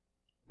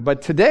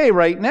But today,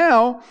 right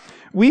now,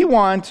 we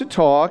want to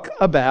talk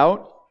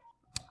about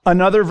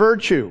another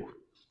virtue,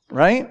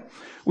 right?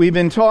 We've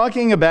been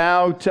talking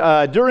about,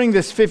 during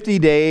this 50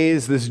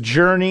 days, this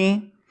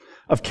journey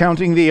of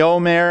counting the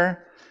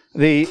Omer,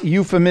 the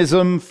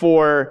euphemism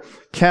for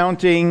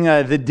counting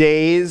the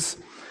days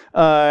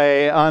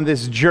on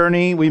this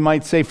journey, we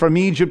might say from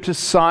Egypt to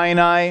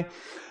Sinai,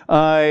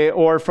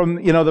 or from,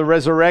 the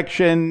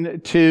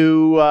resurrection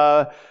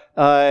to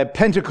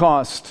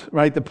Pentecost,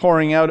 right? The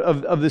pouring out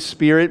of the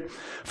Spirit.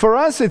 For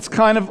us, it's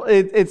kind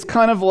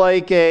of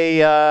like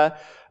a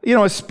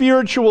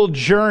spiritual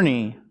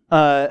journey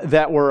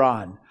that we're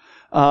on,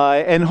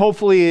 and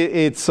hopefully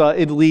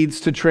it leads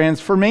to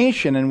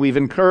transformation. And we've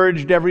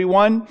encouraged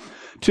everyone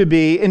to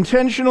be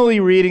intentionally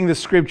reading the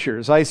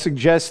Scriptures. I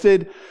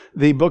suggested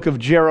the book of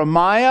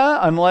Jeremiah,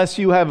 unless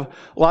you have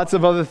lots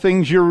of other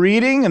things you're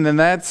reading, and then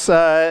that's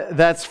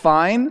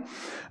fine.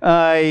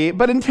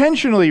 But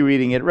intentionally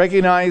reading it,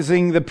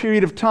 recognizing the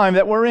period of time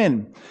that we're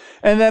in.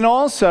 And then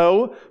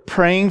also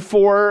praying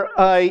for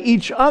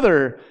each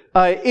other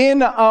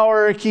in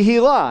our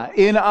kihila,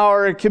 in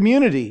our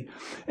community.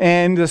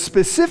 And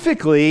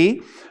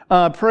specifically,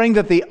 praying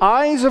that the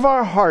eyes of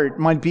our heart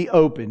might be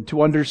open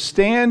to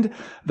understand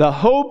the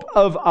hope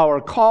of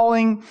our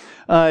calling,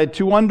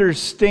 to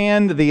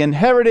understand the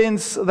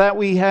inheritance that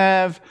we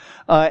have,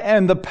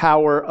 and the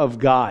power of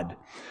God.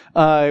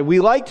 We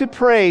like to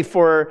pray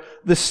for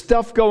the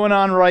stuff going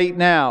on right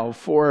now,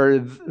 for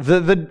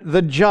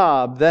the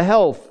job, the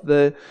health,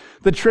 the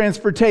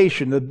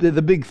transportation,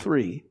 the big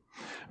three,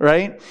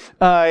 right?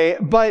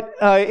 But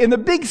in the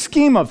big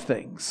scheme of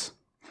things,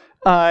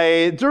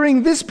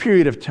 during this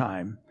period of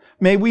time,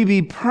 may we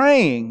be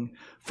praying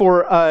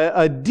for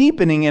a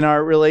deepening in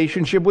our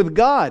relationship with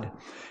God.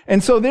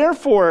 And so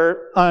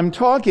therefore, I'm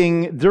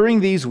talking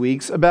during these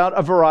weeks about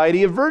a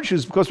variety of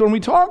virtues, because when we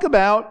talk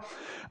about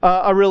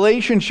a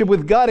relationship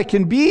with God, it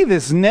can be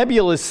this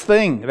nebulous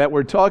thing that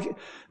we're talking,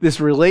 this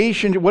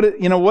relationship.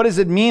 What does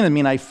it mean? I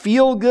mean, I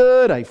feel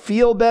good, I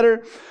feel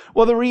better.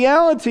 Well, the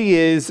reality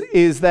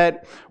is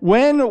that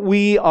when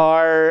we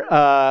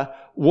are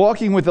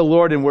walking with the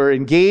Lord and we're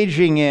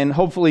engaging in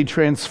hopefully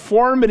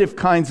transformative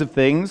kinds of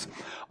things,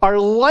 our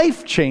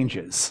life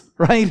changes,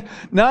 right?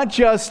 Not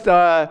just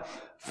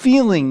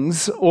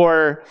feelings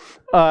or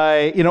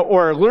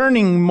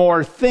learning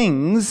more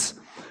things,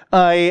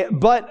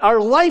 but our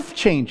life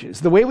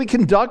changes. The way we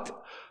conduct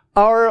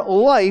our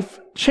life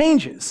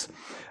changes.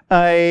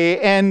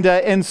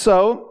 And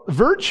so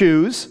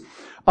virtues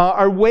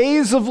are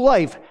ways of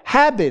life,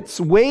 habits,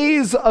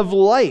 ways of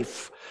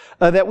life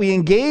that we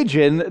engage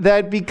in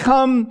that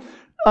become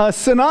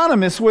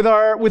synonymous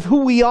with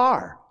who we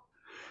are.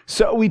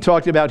 So we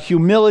talked about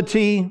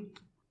humility.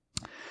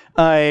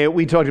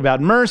 We talked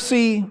about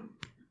mercy.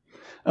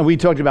 We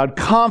talked about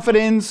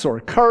confidence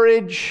or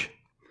courage.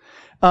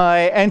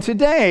 And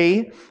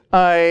today,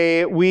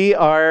 we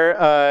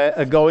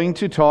are going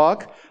to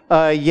talk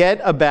yet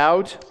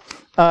about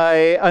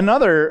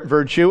another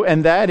virtue,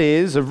 and that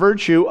is a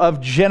virtue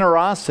of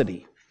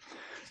generosity.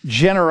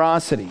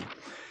 Generosity.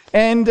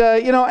 And,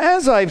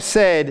 as I've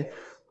said,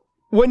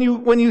 when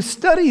you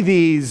study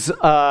these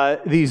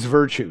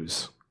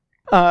virtues,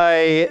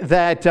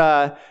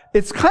 that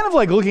it's kind of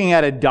like looking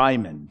at a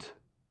diamond,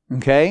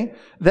 okay?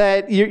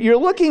 That you're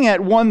looking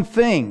at one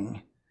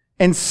thing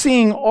and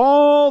seeing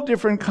all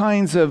different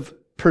kinds of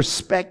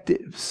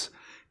perspectives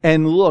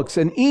and looks,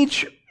 and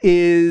each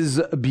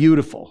is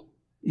beautiful,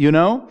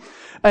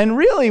 And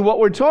really what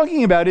we're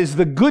talking about is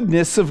the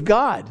goodness of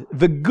God.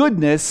 The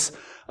goodness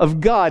of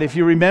God. If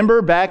you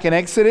remember back in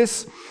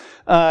Exodus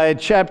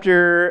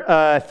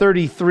chapter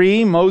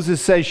 33,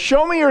 Moses says,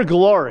 "Show me your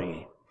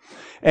glory."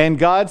 And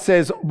God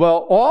says,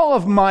 "Well, all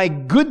of my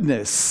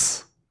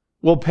goodness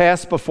will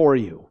pass before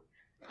you."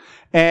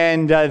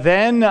 And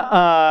then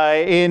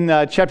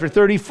in chapter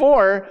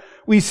 34,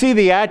 we see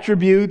the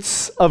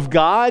attributes of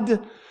God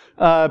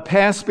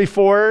pass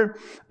before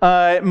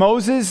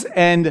Moses,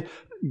 and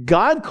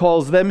God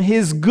calls them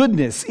his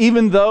goodness,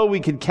 even though we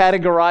could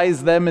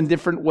categorize them in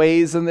different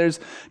ways and there's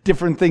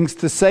different things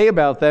to say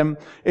about them.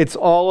 It's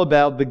all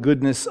about the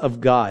goodness of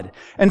God.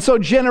 And so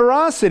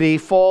generosity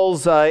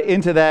falls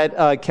into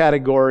that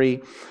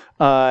category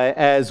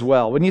as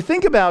well. When you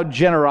think about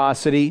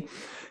generosity,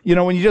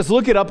 when you just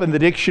look it up in the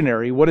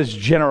dictionary, what does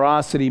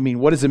generosity mean?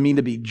 What does it mean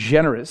to be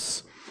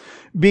generous?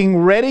 Being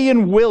ready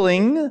and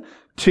willing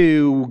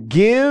to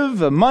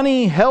give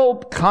money,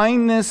 help,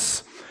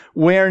 kindness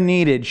where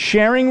needed,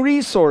 sharing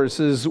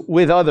resources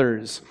with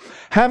others,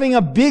 having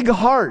a big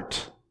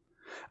heart,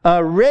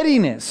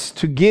 readiness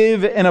to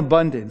give in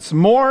abundance,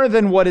 more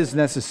than what is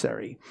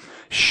necessary,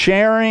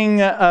 sharing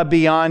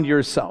beyond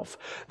yourself.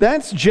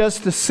 That's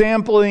just a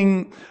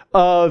sampling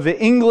of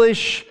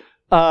English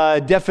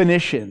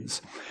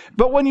definitions.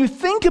 But when you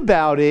think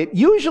about it,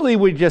 usually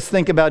we just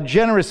think about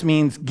generous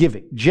means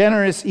giving.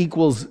 Generous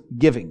equals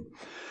giving.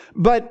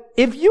 But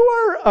if you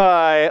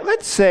are,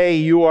 let's say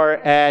you are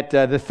at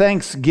the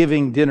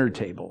Thanksgiving dinner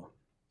table,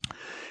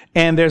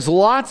 and there's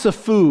lots of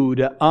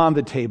food on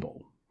the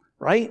table,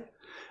 right?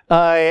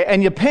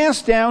 and you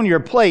pass down your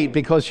plate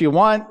because you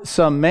want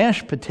some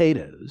mashed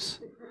potatoes.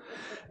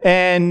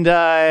 And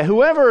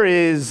whoever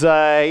is,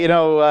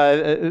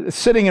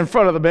 sitting in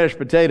front of the mashed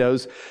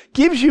potatoes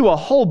gives you a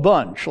whole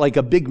bunch, like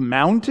a big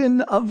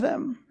mountain of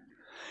them.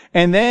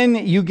 And then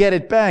you get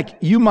it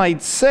back. You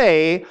might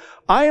say,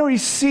 I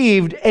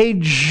received a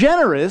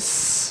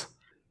generous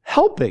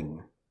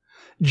helping.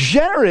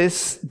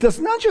 Generous does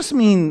not just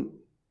mean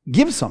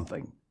give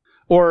something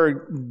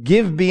or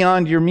give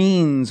beyond your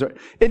means.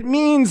 It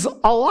means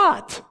a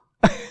lot.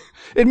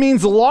 It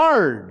means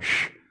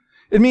large.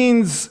 It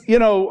means,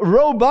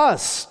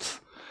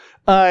 robust.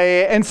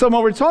 And so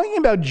when we're talking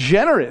about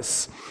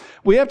generous,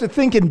 we have to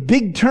think in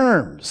big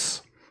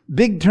terms.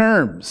 Big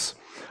terms.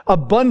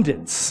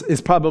 Abundance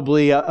is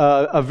probably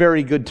a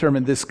very good term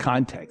in this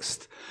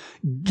context.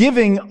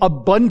 Giving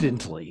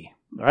abundantly,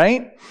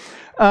 right?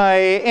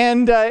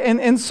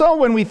 And so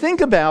when we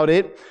think about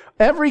it,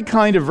 every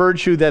kind of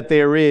virtue that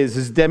there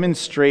is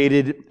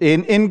demonstrated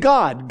in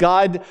God.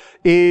 God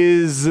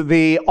is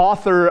the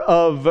author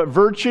of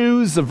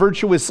virtues, a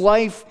virtuous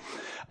life.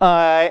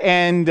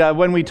 And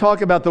when we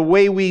talk about the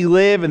way we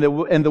live and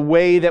the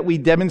way that we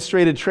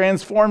demonstrate a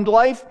transformed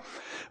life,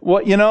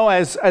 well,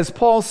 as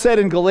Paul said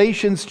in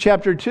Galatians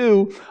chapter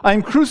 2,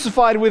 I'm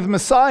crucified with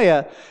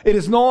Messiah. It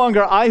is no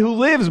longer I who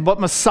lives, but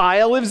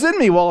Messiah lives in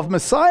me. Well, if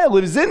Messiah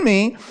lives in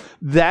me,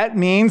 that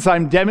means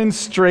I'm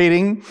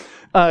demonstrating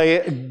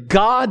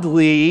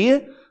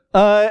godly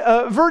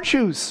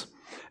virtues.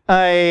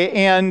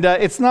 And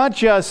it's not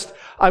just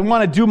I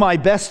want to do my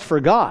best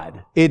for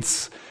God.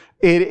 It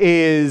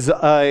is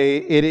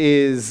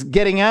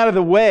getting out of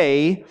the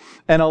way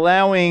and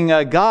allowing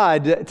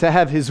God to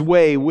have his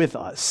way with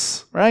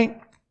us,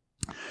 right?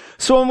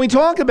 So when we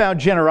talk about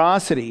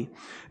generosity,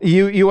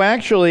 you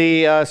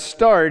actually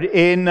start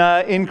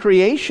in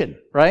creation,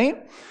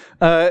 right?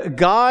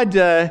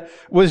 God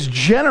was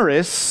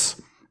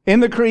generous in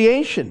the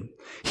creation.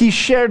 He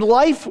shared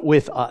life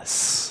with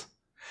us.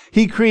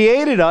 He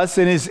created us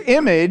in his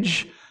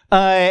image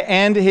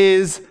and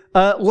his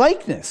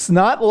likeness,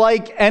 not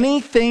like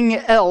anything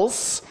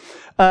else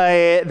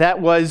that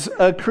was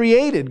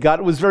created.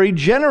 God was very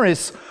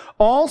generous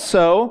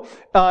also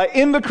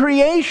in the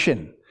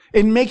creation,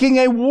 in making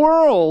a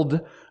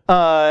world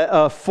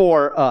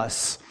for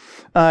us.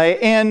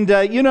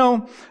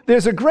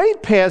 There's a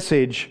great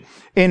passage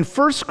in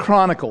 1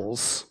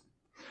 Chronicles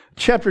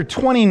chapter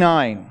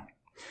 29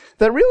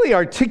 that really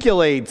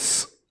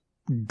articulates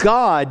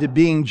God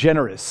being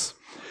generous.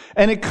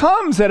 And it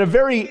comes at a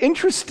very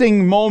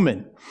interesting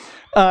moment.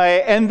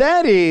 And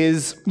that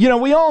is,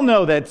 we all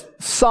know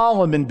that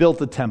Solomon built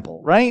the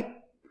temple, right?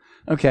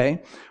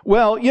 Okay.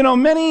 Well,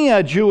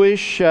 many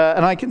Jewish,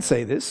 and I can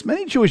say this,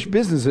 many Jewish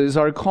businesses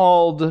are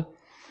called,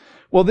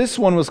 well, this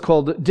one was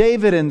called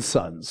David and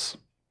Sons.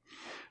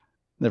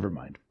 Never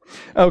mind.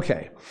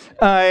 Okay.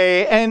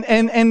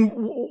 And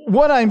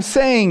what I'm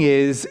saying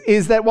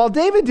is that while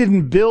David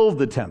didn't build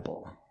the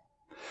temple,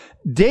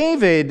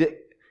 David,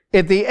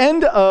 at the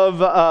end of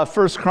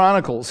 1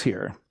 Chronicles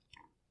here,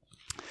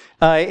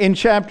 in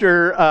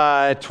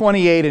chapter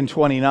 28 and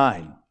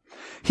 29,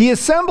 he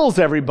assembles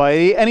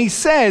everybody and he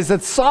says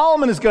that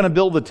Solomon is going to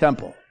build the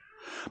temple.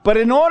 But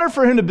in order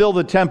for him to build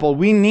the temple,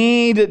 we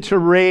need to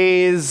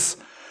raise,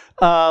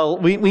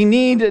 we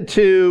need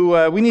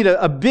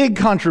a big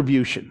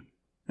contribution.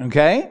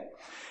 Okay?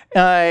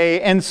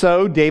 And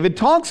so David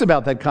talks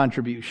about that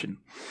contribution.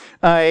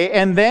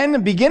 And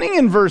then beginning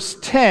in verse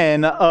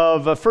 10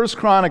 of 1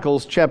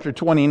 Chronicles chapter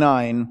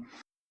 29,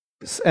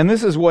 and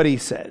this is what he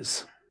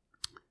says.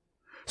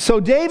 So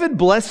David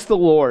blessed the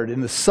Lord in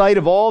the sight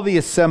of all the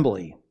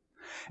assembly.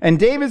 And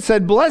David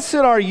said, Blessed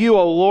are you,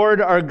 O Lord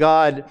our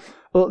God,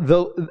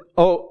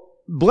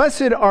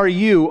 blessed are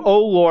you,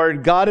 O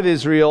Lord, God of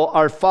Israel,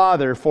 our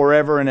Father,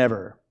 forever and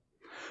ever.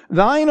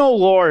 Thine, O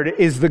Lord,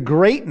 is the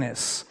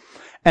greatness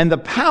and the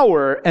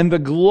power and the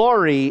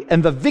glory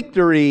and the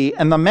victory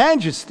and the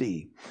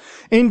majesty.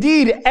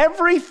 Indeed,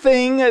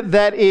 everything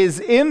that is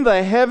in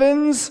the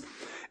heavens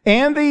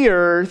and the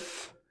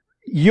earth,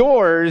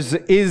 yours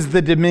is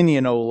the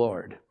dominion, O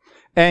Lord.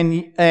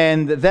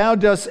 And thou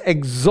dost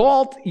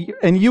exalt,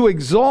 and you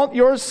exalt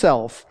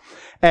yourself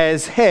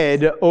as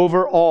head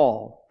over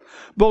all.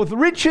 Both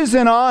riches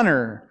and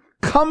honor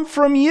come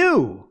from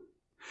you,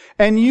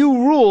 and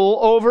you rule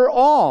over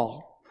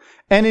all.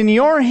 And in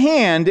your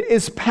hand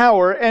is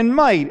power and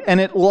might, and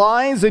it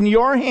lies in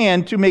your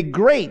hand to make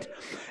great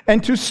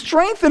and to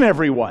strengthen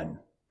everyone.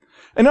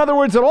 In other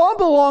words, it all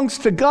belongs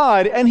to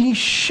God, and he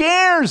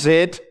shares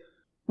it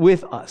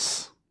with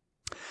us.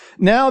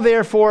 Now,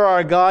 therefore,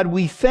 our God,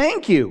 we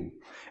thank you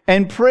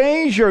and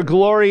praise your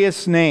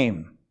glorious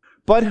name.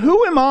 But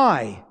who am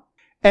I,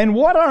 and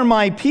what are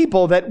my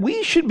people that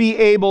we should be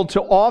able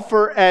to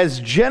offer as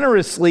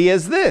generously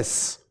as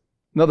this?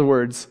 In other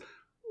words,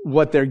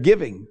 what they're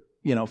giving,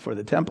 for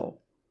the temple.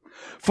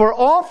 For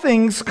all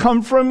things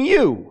come from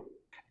you,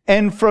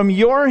 and from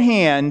your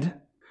hand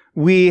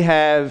we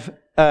have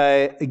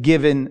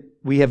given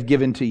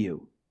to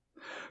you.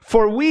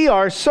 For we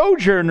are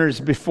sojourners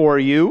before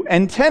you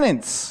and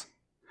tenants.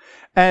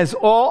 as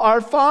all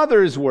our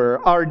fathers were.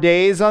 Our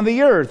days on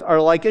the earth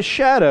are like a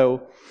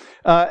shadow,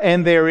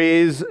 and there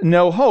is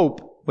no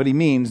hope. What he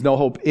means, no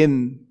hope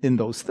in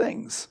those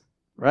things,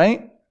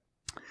 right?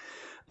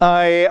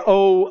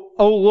 O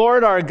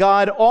Lord our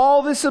God,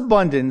 all this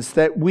abundance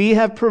that we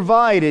have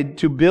provided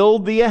to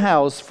build thee a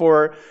house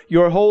for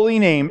your holy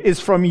name is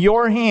from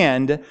your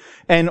hand,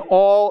 and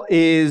all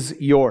is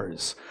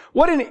yours.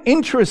 What an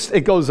interest,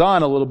 it goes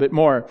on a little bit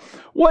more.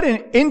 What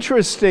an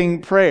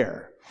interesting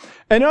prayer.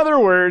 In other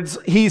words,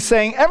 he's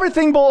saying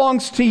everything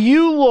belongs to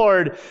you,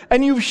 Lord,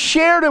 and you've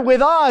shared it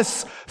with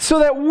us so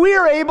that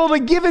we're able to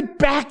give it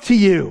back to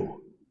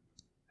you.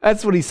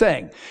 That's what he's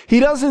saying. He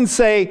doesn't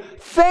say,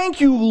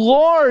 thank you,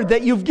 Lord,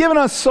 that you've given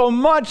us so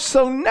much,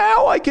 so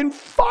now I can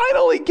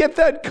finally get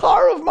that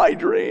car of my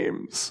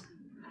dreams.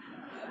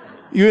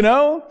 You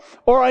know?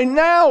 Or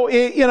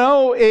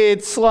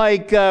it's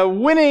like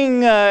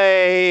winning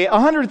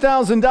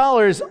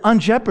 $100,000 on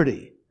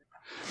Jeopardy.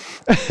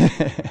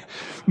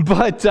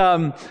 But,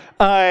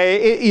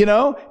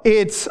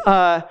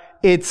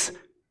 it's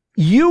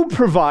you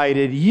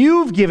provided,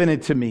 you've given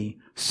it to me,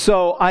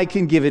 so I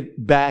can give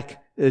it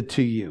back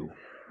to you,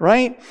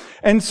 right?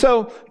 And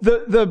so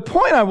the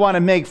point I want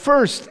to make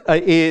first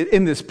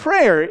in this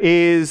prayer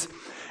is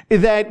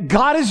that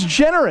God is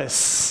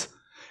generous.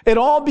 It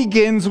all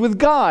begins with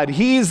God.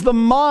 He's the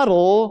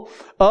model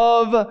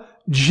of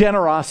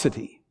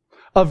generosity,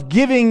 of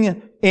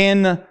giving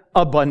in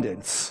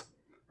abundance,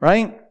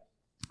 right?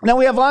 Now,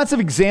 we have lots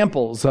of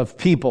examples of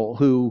people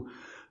who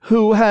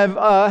have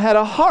had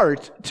a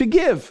heart to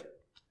give.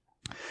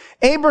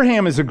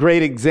 Abraham is a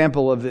great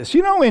example of this.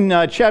 You know, in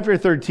chapter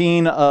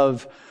 13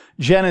 of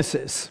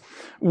Genesis,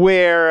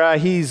 where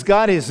he's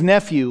got his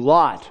nephew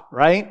Lot,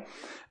 right?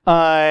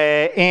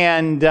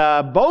 And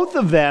both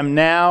of them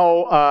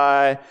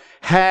now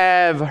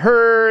have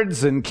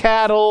herds and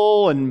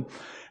cattle,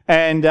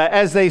 and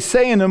as they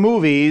say in the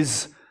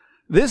movies,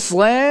 this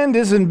land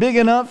isn't big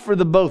enough for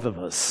the both of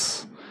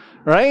us,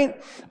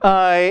 right?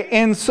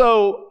 And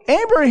so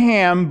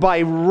Abraham,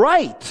 by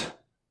right,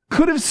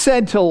 could have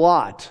said to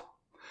Lot,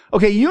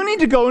 okay, you need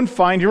to go and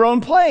find your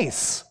own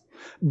place.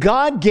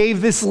 God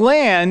gave this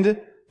land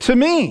to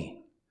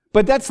me.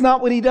 But that's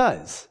not what he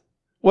does.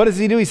 What does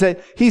he do?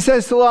 He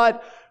says to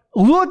Lot,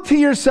 look to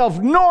yourself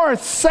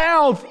north,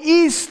 south,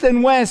 east,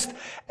 and west,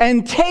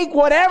 and take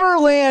whatever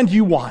land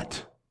you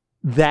want.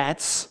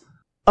 That's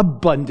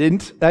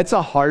abundant. That's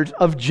a heart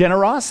of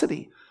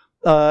generosity.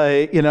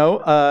 Abundant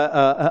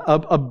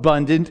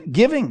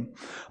giving.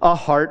 A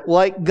heart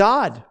like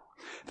God.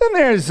 Then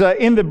there's,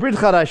 in the Brit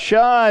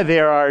Chadashah,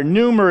 there are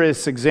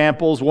numerous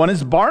examples. One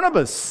is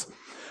Barnabas,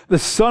 the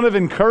son of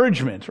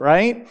encouragement,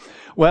 right?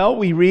 Well,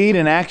 we read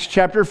in Acts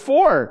chapter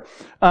 4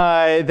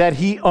 that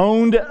he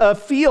owned a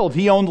field.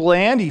 He owned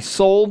land. He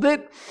sold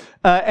it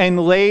and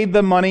laid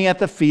the money at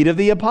the feet of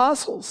the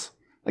apostles.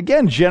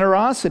 Again,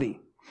 generosity.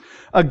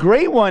 A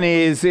great one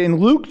is in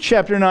Luke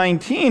chapter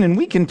 19, and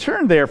we can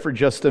turn there for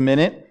just a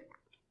minute.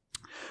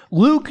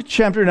 Luke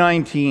chapter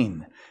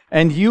 19,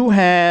 and you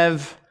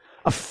have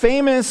a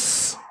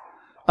famous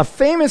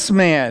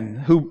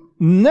man who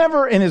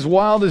never in his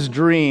wildest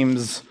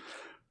dreams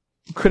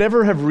could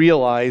ever have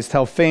realized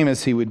how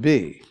famous he would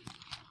be,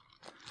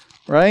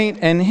 right?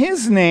 And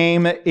his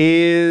name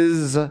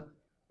is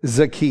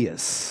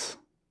Zacchaeus,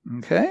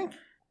 okay?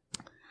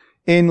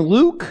 In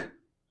Luke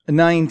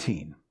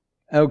 19,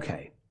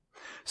 okay.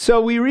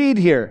 So we read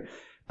here,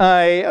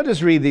 I'll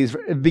just read these,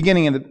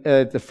 beginning in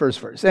the first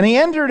verse. And he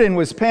entered and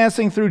was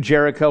passing through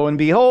Jericho, and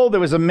behold, there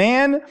was a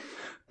man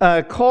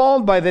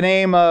called by the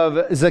name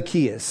of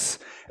Zacchaeus,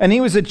 and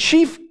he was a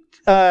chief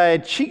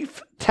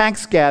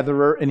tax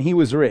gatherer, and he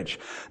was rich.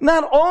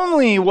 Not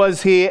only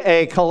was he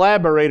a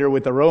collaborator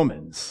with the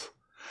Romans,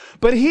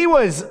 but he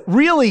was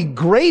really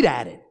great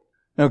at it,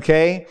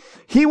 okay?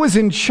 He was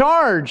in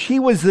charge. He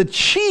was the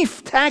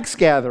chief tax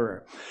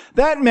gatherer.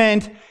 That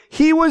meant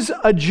he was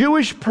a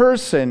Jewish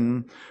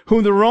person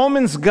whom the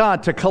Romans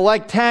got to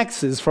collect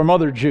taxes from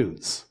other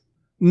Jews.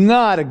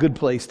 Not a good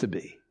place to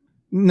be.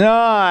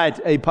 Not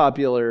a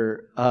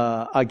popular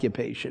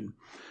occupation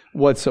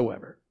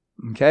whatsoever,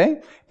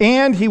 okay?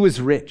 And he was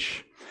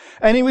rich.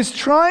 And he was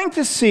trying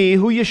to see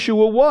who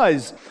Yeshua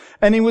was,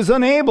 and he was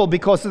unable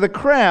because of the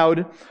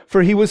crowd,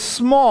 for he was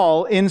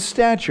small in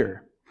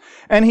stature.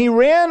 And he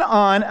ran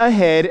on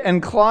ahead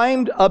and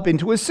climbed up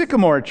into a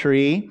sycamore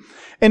tree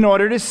in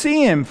order to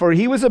see him, for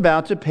he was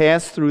about to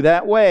pass through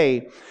that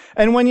way.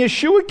 And when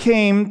Yeshua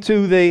came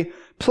to the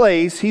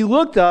place, he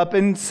looked up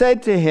and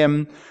said to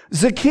him,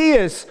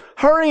 Zacchaeus,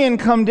 hurry and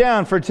come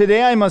down, for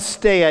today I must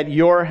stay at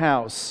your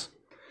house.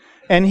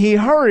 And he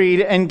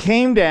hurried and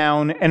came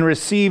down and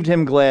received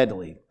him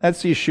gladly.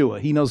 That's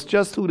Yeshua. He knows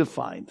just who to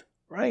find,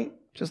 right?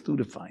 Just who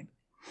to find.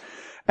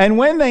 And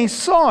when they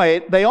saw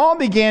it, they all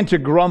began to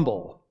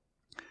grumble,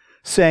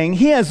 saying,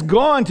 he has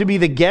gone to be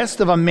the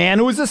guest of a man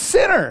who is a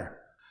sinner.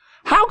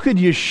 How could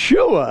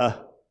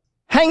Yeshua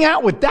hang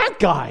out with that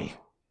guy?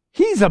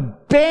 He's a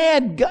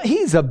bad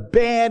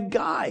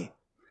guy.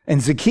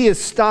 And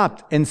Zacchaeus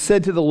stopped and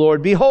said to the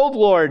Lord, behold,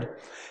 Lord,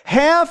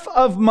 half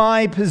of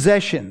my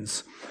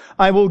possessions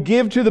I will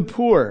give to the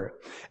poor.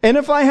 And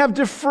if I have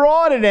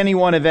defrauded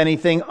anyone of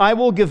anything, I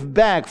will give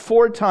back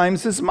 4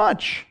 times as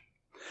much.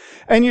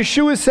 And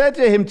Yeshua said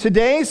to him,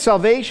 today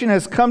salvation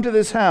has come to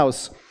this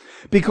house,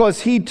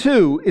 because he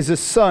too is a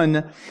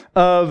son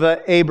of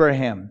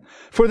Abraham.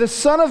 For the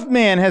Son of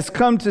Man has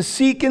come to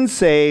seek and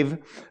save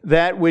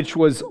that which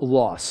was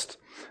lost.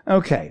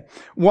 Okay,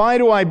 why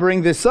do I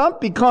bring this up?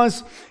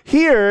 Because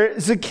here,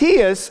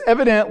 Zacchaeus,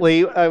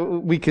 evidently,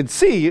 we could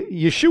see,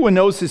 Yeshua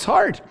knows his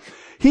heart.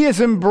 He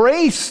has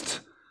embraced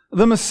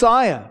the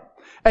Messiah.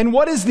 And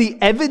what is the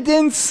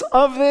evidence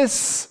of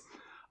this?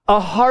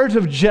 A heart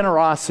of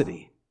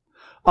generosity.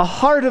 A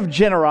heart of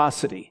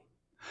generosity.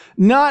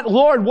 Not,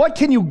 Lord, what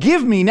can you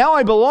give me? Now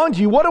I belong to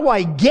you. What do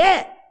I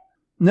get?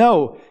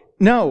 No.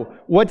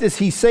 What does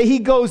he say? He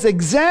goes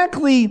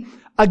exactly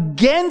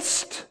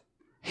against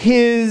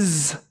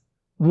his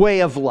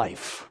way of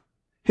life.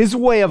 His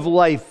way of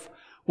life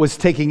was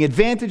taking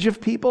advantage of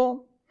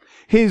people.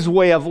 His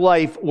way of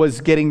life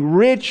was getting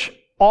rich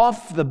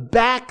off the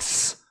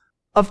backs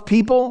of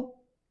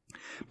people.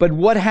 But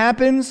what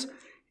happens?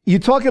 You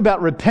talk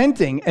about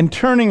repenting and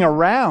turning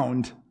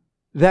around.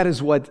 That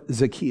is what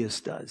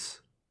Zacchaeus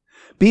does.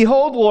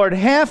 Behold, Lord,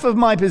 half of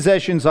my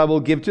possessions I will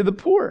give to the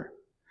poor.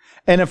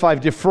 And if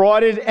I've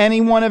defrauded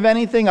anyone of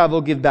anything, I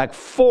will give back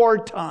 4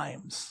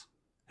 times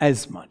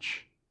as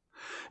much.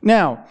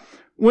 Now,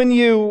 when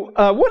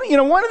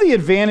one of the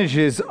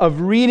advantages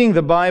of reading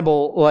the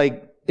Bible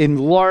like in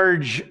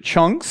large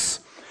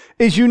chunks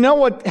is you know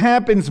what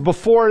happens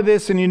before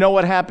this and you know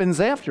what happens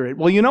after it.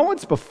 Well, you know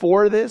what's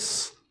before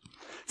this?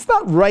 It's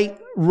not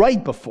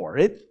right before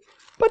it,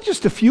 but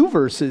just a few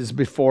verses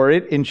before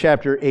it in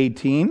chapter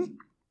 18.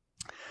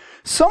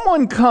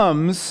 Someone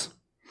comes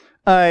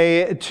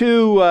to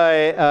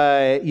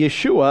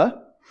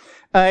Yeshua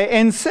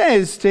and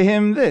says to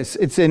him this.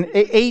 It's in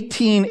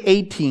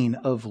 18:18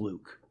 of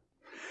Luke.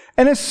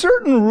 And a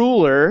certain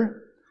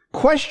ruler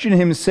questioned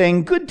him,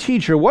 saying, good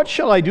teacher, what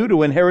shall I do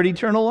to inherit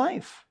eternal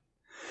life?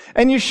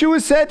 And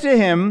Yeshua said to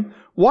him,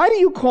 why do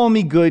you call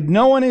me good?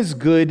 No one is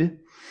good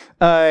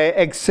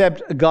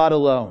except God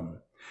alone.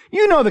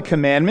 You know the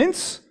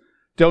commandments.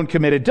 Don't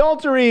commit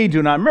adultery,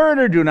 do not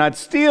murder, do not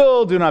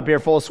steal, do not bear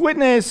false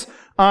witness,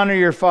 honor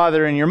your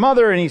father and your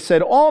mother. And he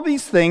said, all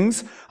these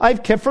things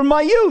I've kept from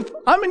my youth.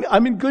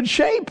 I'm in good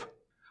shape.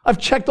 I've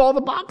checked all the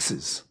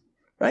boxes,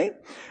 right?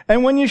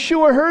 And when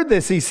Yeshua heard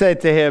this, he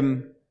said to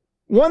him,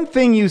 one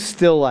thing you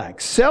still lack.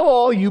 Sell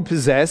all you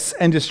possess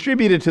and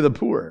distribute it to the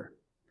poor,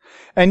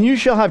 and you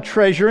shall have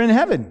treasure in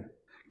heaven.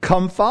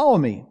 Come follow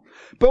me.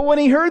 But when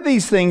he heard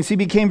these things, he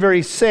became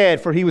very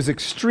sad, for he was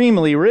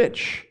extremely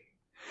rich.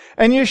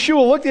 And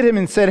Yeshua looked at him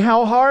and said,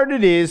 how hard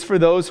it is for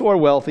those who are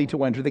wealthy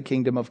to enter the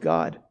kingdom of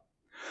God.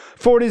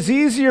 For it is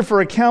easier for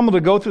a camel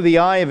to go through the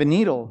eye of a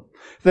needle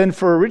than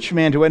for a rich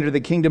man to enter the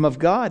kingdom of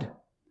God.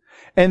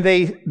 And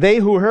they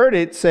who heard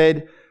it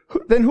said,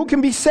 then who can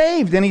be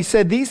saved? And he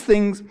said,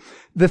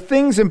 the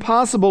things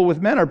impossible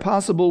with men are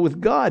possible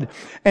with God.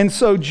 And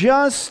so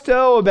just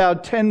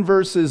about 10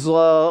 verses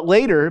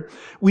later,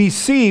 we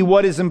see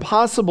what is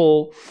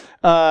impossible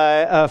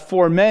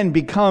for men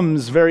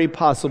becomes very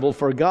possible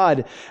for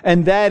God.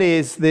 And that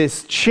is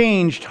this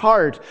changed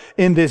heart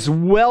in this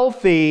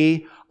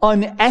wealthy,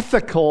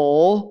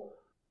 unethical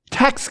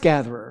tax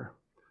gatherer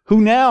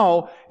who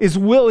now is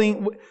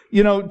willing,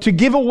 to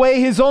give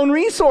away his own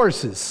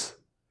resources.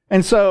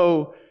 And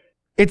so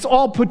it's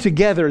all put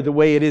together the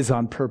way it is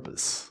on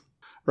purpose,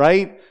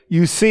 right?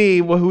 You see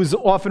who's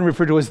often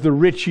referred to as the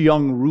rich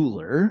young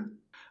ruler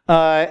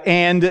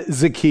and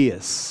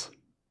Zacchaeus.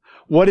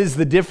 What is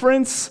the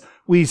difference?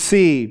 We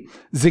see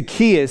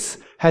Zacchaeus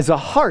has a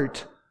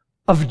heart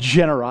of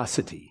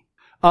generosity.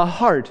 A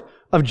heart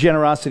of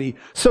generosity.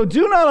 So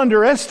do not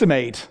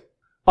underestimate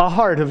a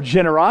heart of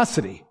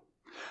generosity.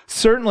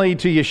 Certainly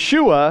to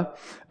Yeshua,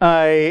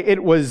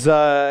 it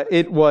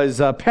was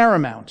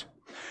paramount.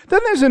 Then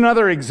there's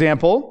another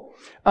example.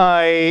 We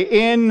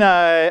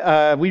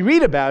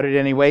read about it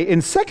anyway,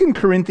 in 2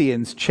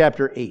 Corinthians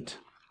chapter 8.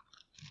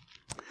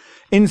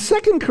 In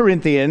 2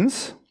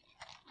 Corinthians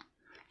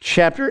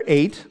chapter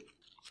 8,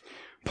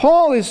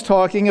 Paul is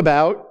talking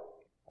about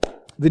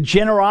the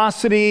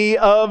generosity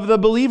of the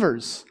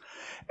believers.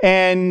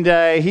 And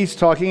he's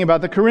talking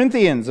about the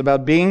Corinthians,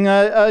 about being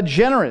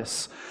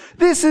generous.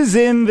 This is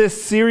in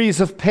this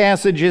series of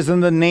passages in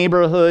the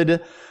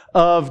neighborhood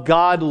of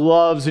God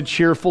loves a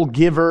cheerful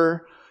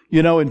giver,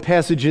 in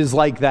passages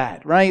like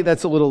that, right?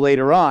 That's a little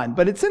later on.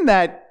 But it's in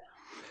that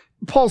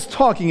Paul's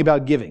talking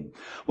about giving.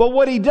 Well,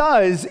 what he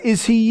does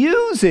is he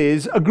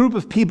uses a group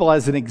of people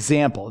as an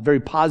example, a very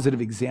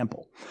positive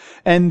example.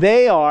 And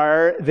they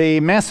are the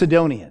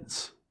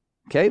Macedonians.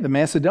 Okay, the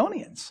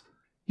Macedonians.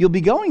 You'll be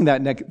going to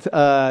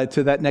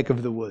that neck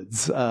of the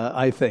woods,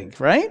 I think,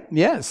 right?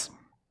 Yes,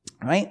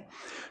 right?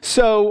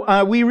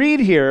 So we read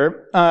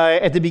here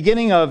at the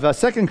beginning of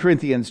 2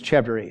 Corinthians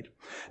chapter 8.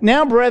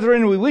 Now,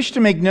 brethren, we wish to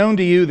make known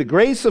to you the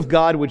grace of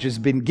God which has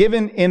been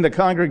given in the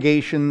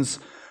congregations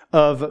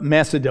of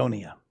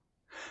Macedonia.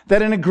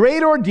 that in a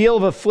great ordeal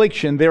of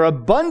affliction, their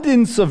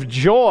abundance of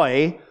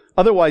joy,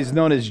 otherwise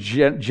known as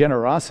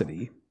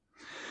generosity,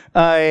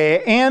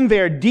 and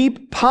their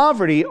deep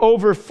poverty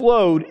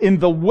overflowed in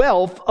the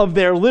wealth of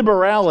their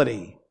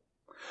liberality.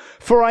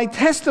 For I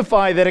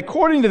testify that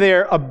according to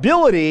their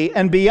ability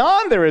and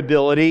beyond their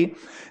ability,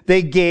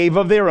 they gave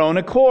of their own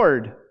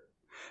accord,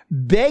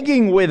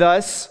 begging with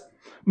us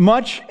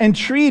much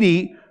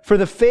entreaty for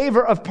the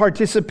favor of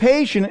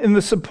participation in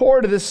the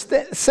support of the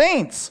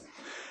saints.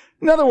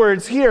 In other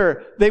words,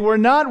 here, they were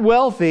not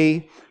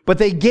wealthy, but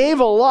they gave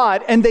a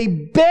lot, and they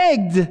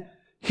begged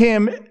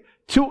him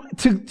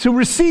to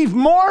receive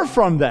more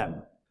from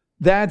them.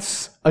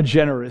 That's a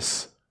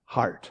generous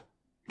heart.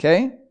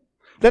 Okay?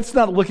 That's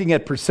not looking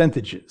at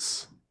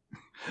percentages.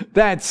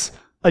 That's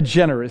a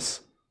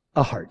generous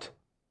heart.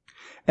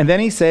 And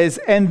then he says,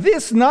 and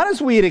this not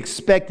as we had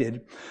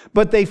expected,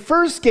 but they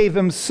first gave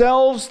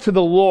themselves to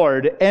the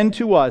Lord and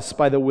to us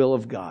by the will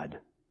of God.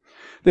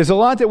 There's a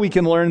lot that we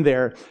can learn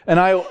there.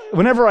 And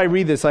whenever I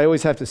read this, I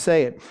always have to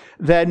say it,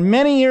 that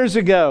many years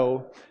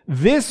ago,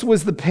 this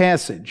was the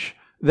passage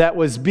that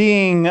was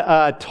being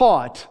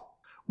taught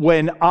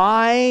when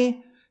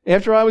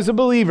after I was a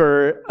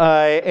believer,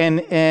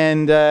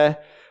 and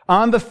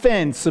on the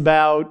fence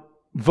about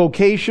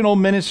vocational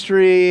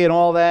ministry and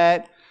all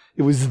that,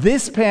 it was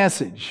this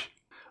passage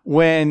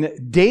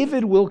when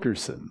David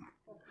Wilkerson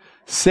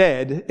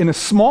said, in a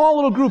small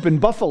little group in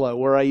Buffalo,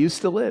 where I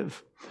used to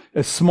live,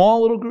 a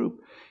small little group,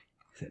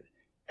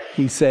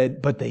 he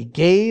said, but they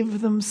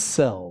gave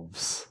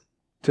themselves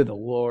to the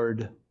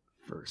Lord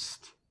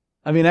first.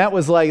 I mean,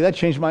 that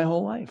changed my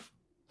whole life.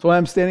 That's why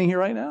I'm standing here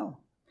right now.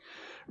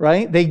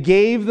 Right? They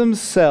gave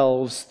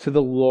themselves to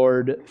the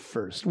Lord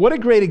first. What a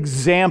great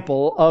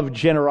example of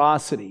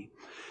generosity.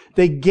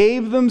 They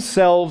gave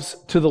themselves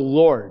to the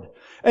Lord.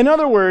 In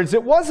other words,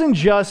 it wasn't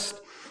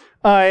just,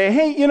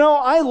 hey,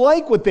 I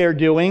like what they're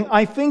doing.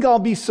 I think I'll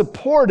be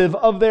supportive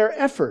of their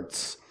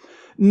efforts.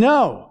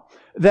 No,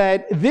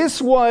 that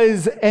this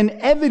was an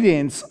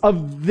evidence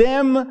of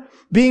them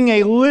being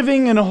a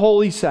living and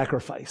holy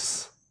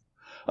sacrifice.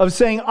 Of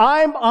saying,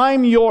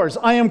 I'm yours.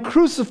 I am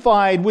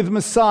crucified with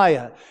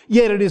Messiah.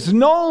 Yet it is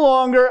no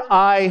longer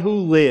I who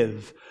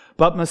live,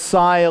 but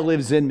Messiah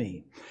lives in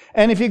me.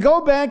 And if you go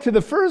back to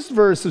the first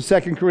verse of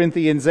 2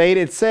 Corinthians 8,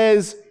 it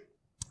says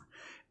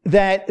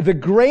that the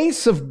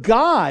grace of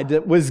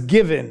God was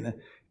given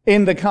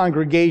in the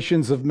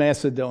congregations of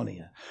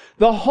Macedonia.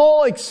 The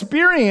whole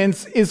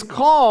experience is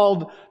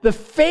called the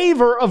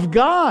favor of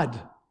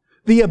God.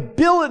 The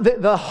ability,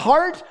 the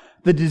heart,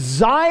 the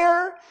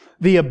desire,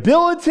 the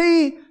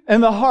ability,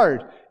 and the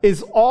heart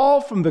is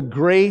all from the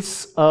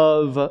grace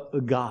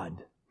of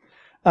God.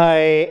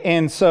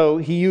 And so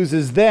he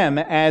uses them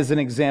as an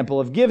example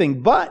of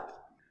giving. But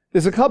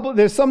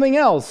there's something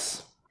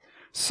else.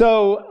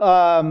 So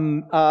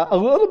a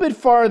little bit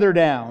farther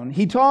down,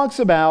 he talks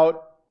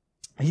about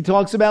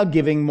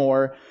giving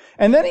more.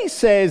 And then he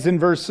says in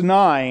verse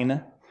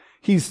 9,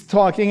 he's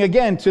talking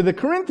again to the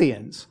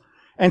Corinthians.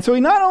 And so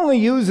he not only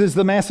uses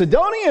the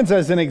Macedonians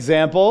as an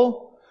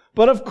example,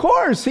 but of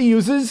course he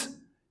uses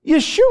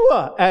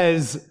Yeshua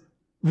as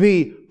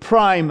the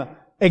prime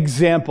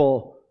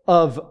example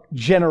of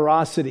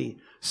generosity.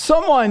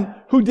 Someone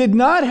who did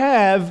not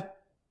have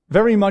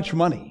very much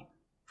money.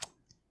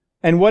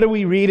 And what do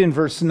we read in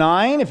verse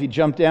 9? If you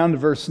jump down to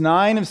verse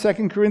 9 of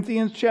 2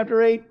 Corinthians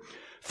chapter 8.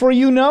 For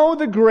you know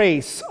the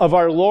grace of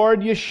our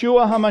Lord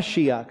Yeshua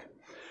HaMashiach,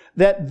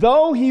 that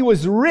though he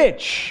was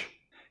rich,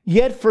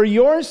 yet for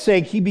your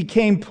sake he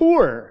became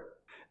poor,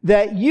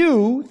 that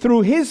you,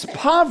 through his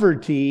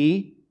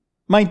poverty,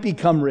 might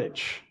become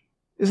rich.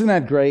 Isn't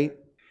that great?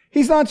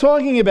 He's not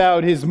talking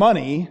about his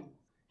money.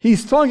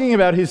 He's talking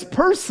about his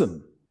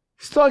person.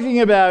 He's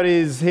talking about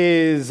his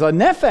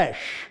nefesh.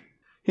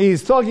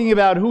 He's talking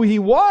about who he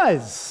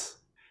was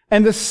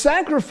and the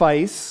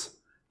sacrifice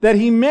that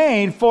he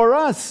made for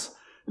us.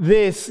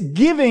 This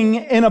giving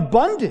in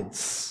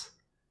abundance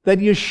that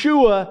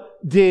Yeshua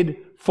did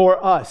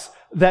for us,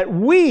 that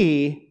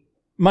we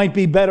might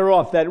be better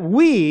off, that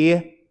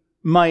we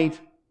might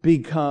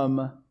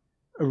become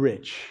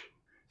rich.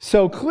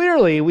 So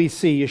clearly we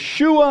see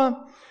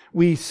Yeshua,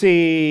 we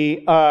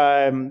see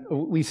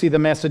the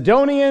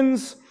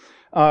Macedonians,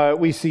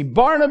 we see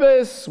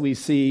Barnabas, we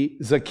see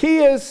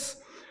Zacchaeus,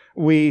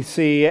 we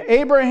see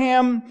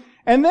Abraham,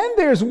 and then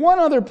there's one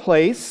other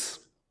place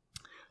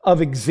of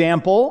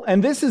example,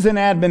 and this is an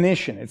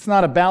admonition. It's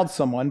not about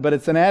someone, but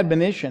it's an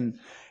admonition,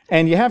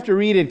 and you have to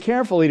read it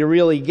carefully to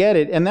really get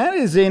it, and that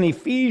is in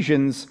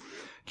Ephesians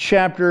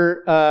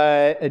chapter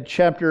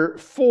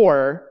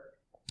 4,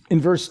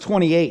 in verse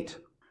 28,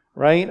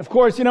 right? Of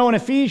course, in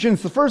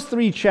Ephesians, the first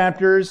 3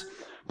 chapters,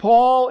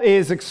 Paul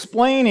is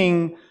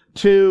explaining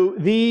to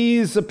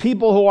these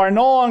people who are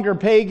no longer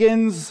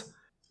pagans,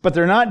 but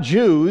they're not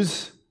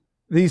Jews,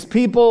 these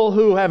people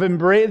who have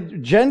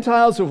embraced,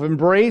 Gentiles who have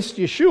embraced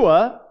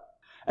Yeshua,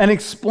 and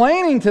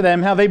explaining to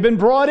them how they've been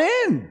brought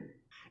in.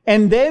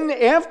 And then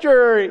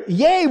after,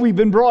 we've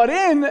been brought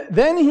in,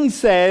 then he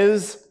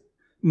says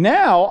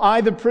Now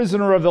I, the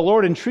prisoner of the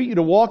Lord, entreat you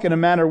to walk in a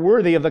manner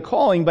worthy of the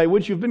calling by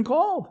which you've been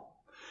called.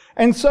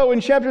 And so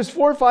in chapters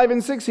 4, 5,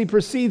 and 6, he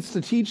proceeds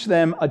to teach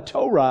them a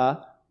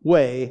Torah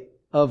way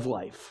of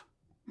life.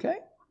 Okay?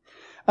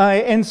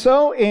 And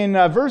so in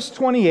verse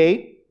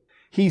 28,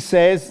 he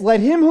says, let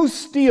him who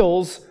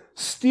steals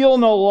steal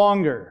no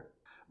longer,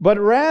 but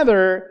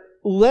rather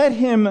let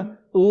him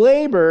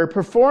labor,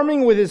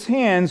 performing with his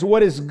hands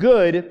what is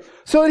good,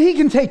 so that he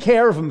can take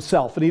care of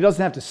himself and he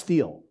doesn't have to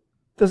steal.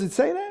 Does it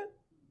say that?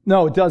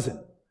 No, it doesn't.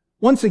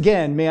 Once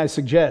again, may I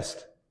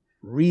suggest,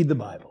 read the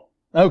Bible.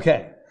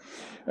 Okay.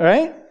 All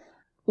right?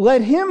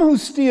 Let him who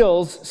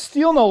steals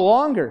steal no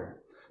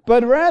longer,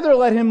 but rather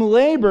let him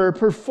labor,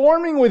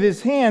 performing with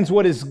his hands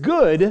what is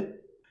good,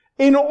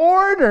 in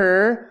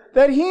order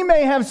that he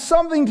may have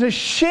something to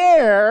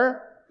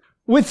share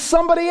with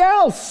somebody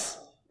else.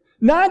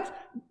 Not,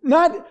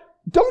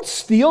 don't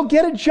steal,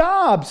 get a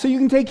job so you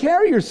can take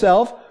care of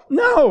yourself.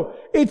 No,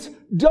 it's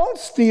don't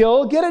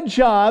steal, get a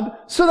job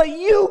so that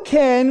you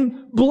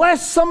can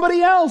bless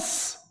somebody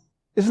else.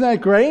 Isn't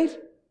that great?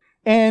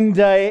 And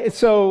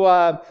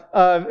so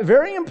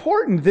very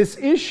important, this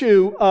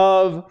issue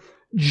of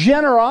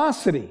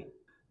generosity.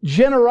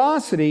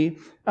 Generosity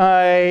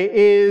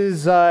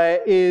is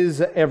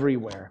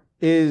everywhere.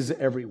 Is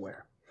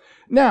everywhere.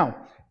 Now,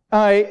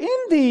 in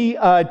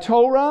the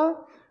Torah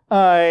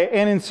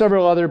and in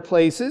several other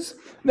places,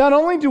 not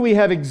only do we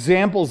have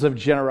examples of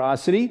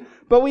generosity,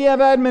 but we have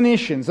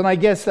admonitions. And I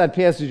guess that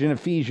passage in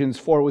Ephesians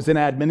 4 was an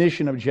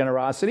admonition of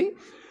generosity.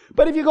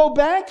 But if you go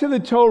back to the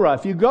Torah,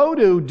 if you go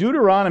to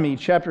Deuteronomy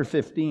chapter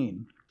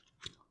 15,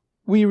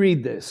 we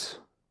read this.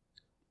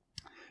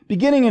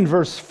 Beginning in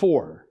verse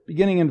 4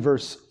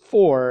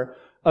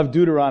 of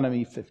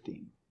Deuteronomy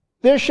 15.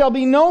 There shall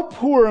be no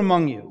poor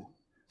among you,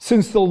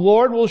 since the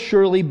Lord will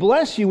surely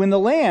bless you in the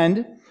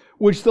land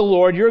which the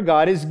Lord your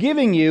God is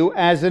giving you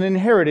as an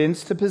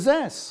inheritance to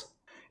possess.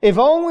 If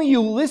only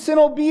you listen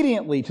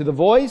obediently to the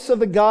voice of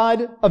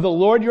the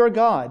Lord your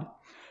God,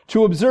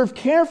 to observe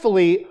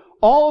carefully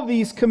all of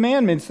these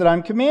commandments that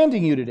I'm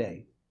commanding you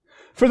today.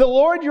 For the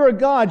Lord your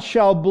God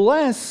shall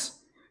bless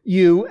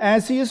you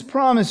as he has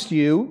promised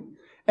you,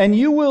 and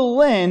you will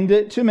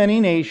lend to many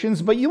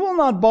nations, but you will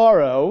not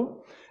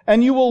borrow,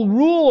 and you will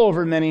rule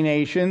over many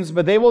nations,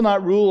 but they will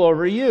not rule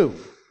over you.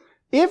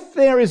 If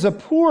there is a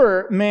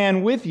poor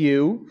man with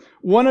you,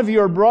 one of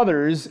your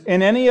brothers,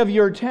 in any of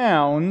your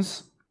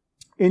towns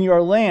in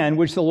your land,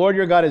 which the Lord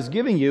your God is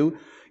giving you,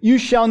 you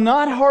shall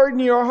not harden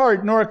your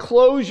heart, nor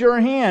close your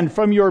hand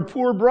from your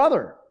poor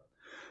brother.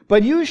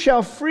 But you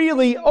shall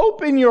freely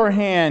open your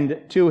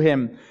hand to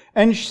him,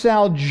 and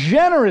shall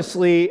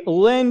generously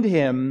lend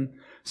him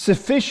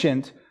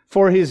sufficient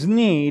for his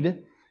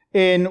need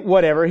in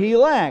whatever he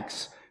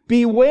lacks.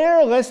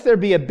 Beware lest there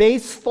be a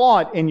base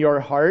thought in your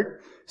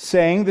heart,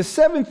 saying, the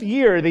 7th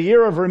year, the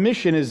year of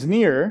remission, is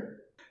near,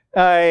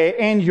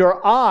 and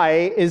your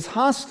eye is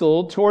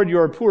hostile toward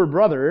your poor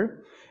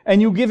brother, and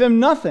you give him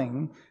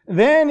nothing.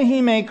 Then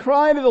he may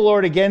cry to the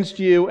Lord against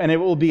you, and it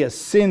will be a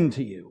sin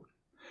to you.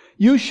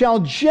 You shall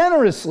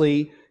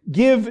generously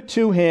give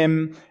to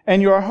him,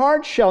 and your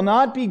heart shall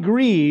not be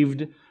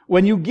grieved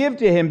when you give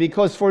to him,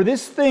 because for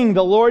this thing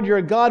the Lord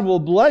your God will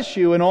bless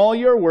you in all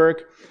your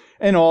work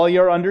and all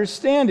your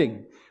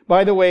understanding.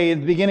 By the way, at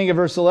the beginning of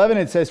verse 11,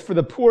 it says, for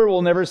the poor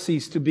will never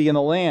cease to be in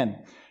the land.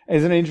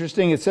 Isn't it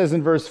interesting? It says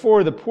in verse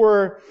 4,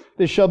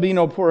 there shall be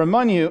no poor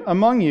among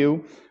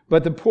you,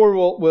 but the poor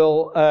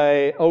will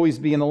always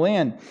be in the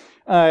land.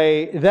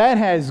 That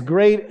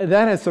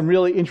has some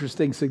really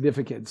interesting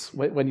significance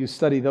when you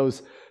study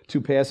those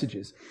two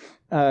passages.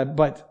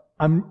 But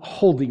I'm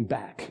holding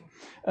back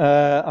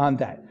on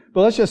that.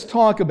 But let's just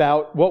talk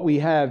about what we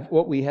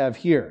have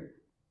here.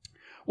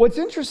 What's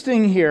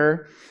interesting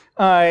here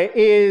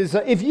is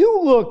if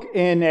you look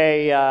in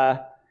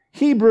a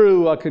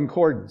Hebrew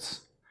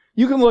concordance,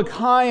 you can look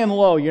high and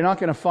low. You're not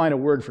going to find a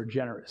word for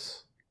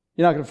generous.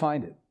 You're not going to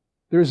find it.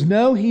 There's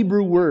no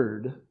Hebrew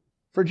word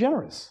for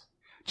generous.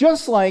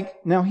 Just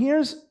like, now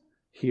here's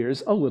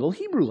a little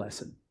Hebrew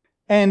lesson.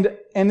 And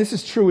this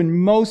is true in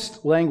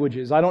most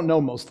languages. I don't know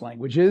most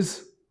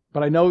languages,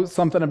 but I know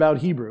something about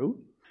Hebrew.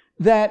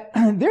 That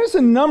there's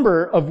a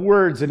number of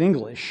words in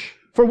English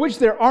for which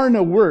there are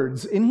no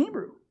words in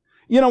Hebrew.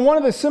 You know, one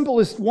of the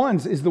simplest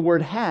ones is the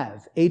word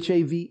have,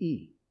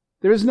 H-A-V-E.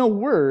 There is no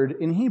word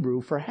in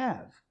Hebrew for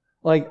have.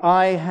 Like,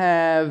 I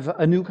have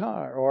a new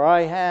car, or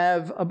I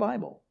have a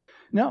Bible.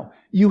 No,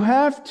 you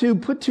have to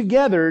put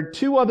together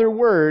two other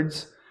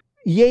words,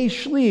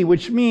 yesh li,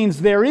 which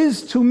means there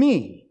is to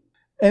me.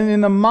 And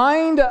in the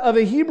mind of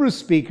a Hebrew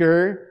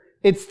speaker,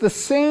 it's the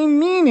same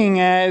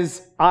meaning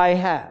as I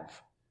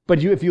have.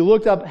 But if you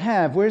looked up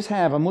have, where's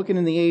have? I'm looking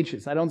in the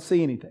H's. I don't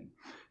see anything.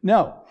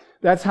 No,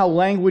 that's how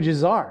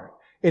languages are.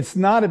 It's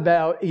not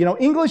about,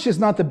 English is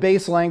not the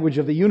base language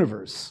of the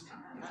universe,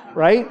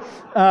 right?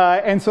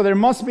 And so there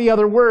must be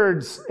other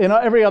words in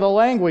every other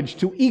language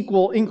to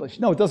equal English.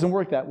 No, it doesn't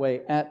work that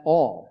way at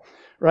all,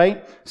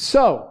 right?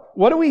 So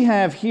what do we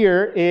have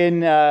here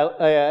in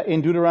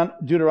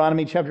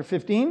Deuteronomy chapter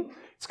 15?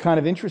 It's kind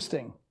of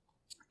interesting.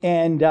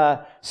 And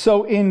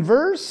so in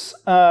verse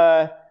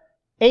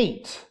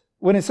 8,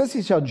 when it says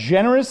he shall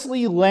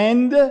generously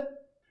lend,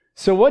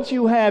 so what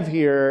you have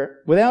here,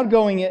 without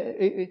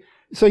going,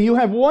 so you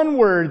have one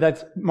word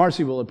that's,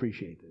 Marcy will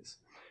appreciate this,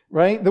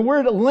 right? The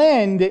word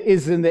lend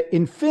is in the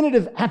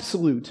infinitive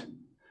absolute,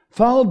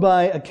 followed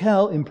by a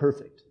cal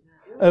imperfect,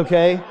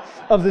 okay,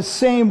 of the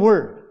same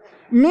word.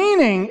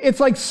 Meaning, it's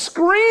like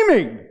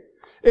screaming.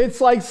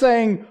 It's like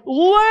saying,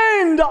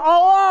 lend a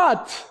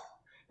lot.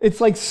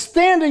 It's like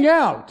standing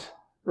out,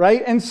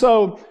 right? And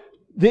so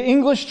the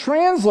English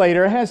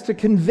translator has to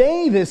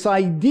convey this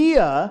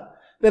idea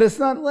that it's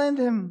not lend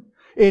him,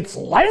 it's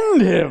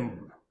lend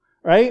him,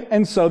 right?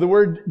 And so the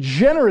word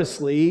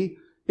generously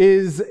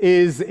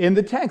is in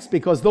the text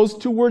because those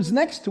two words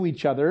next to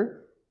each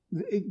other,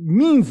 it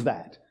means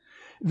that.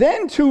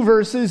 Then 2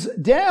 verses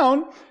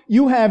down,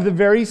 you have the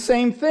very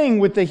same thing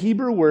with the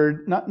Hebrew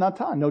word,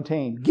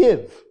 notain,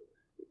 give.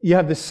 You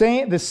have the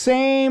same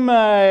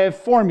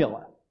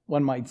formula,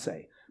 one might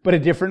say, but a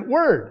different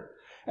word.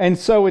 And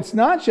so it's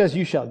not just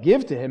you shall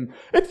give to him,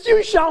 it's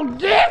you shall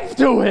give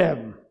to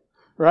him,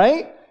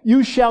 right?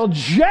 You shall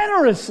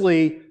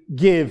generously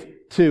give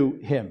to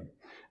him.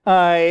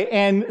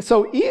 And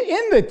so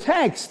in the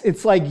text,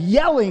 it's like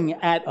yelling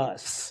at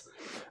us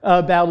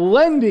about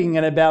lending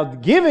and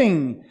about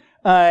giving,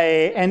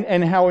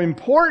 and how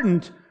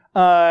important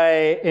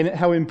that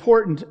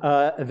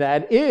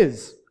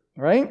is,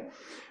 right?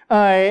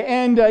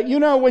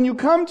 When you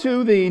come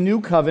to the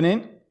New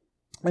Covenant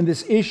and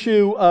this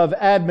issue of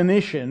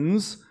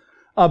admonitions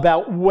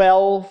about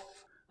wealth,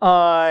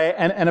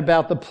 and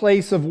about the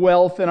place of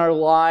wealth in our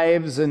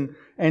lives and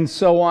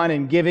so on,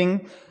 and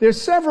giving, there's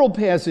several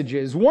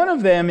passages. One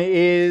of them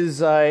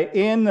is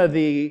in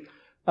the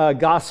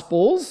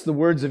Gospels, the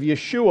words of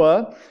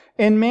Yeshua,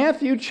 in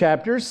Matthew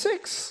chapter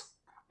 6.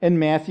 In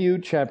Matthew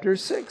chapter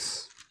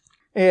 6,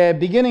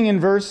 beginning in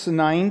verse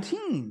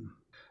 19.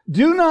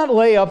 Do not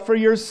lay up for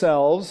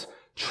yourselves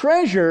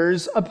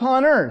treasures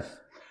upon earth,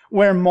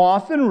 where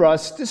moth and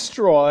rust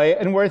destroy,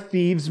 and where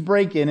thieves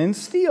break in and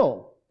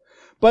steal.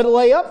 But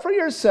lay up for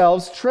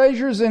yourselves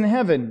treasures in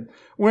heaven,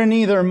 where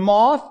neither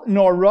moth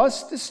nor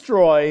rust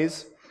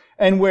destroys,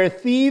 and where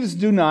thieves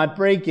do not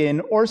break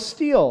in or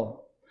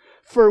steal.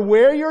 For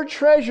where your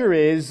treasure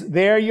is,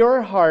 there will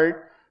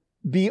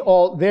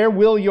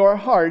your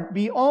heart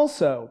be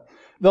also.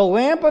 The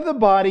lamp of the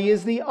body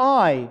is the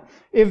eye.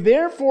 If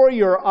therefore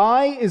your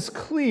eye is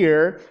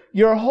clear,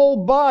 your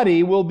whole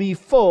body will be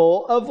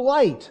full of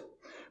light.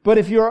 But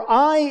if your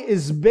eye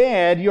is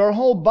bad, your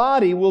whole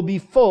body will be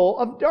full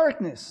of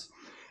darkness.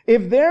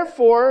 If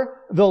therefore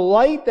the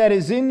light that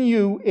is in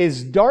you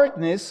is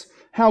darkness,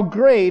 how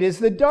great is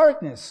the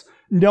darkness?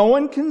 No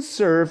one can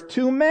serve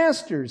 2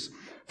 masters,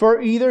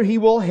 for either he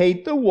will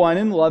hate the one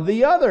and love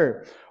the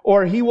other,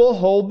 or he will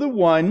hold the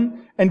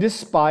one and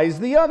despise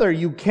the other.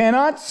 You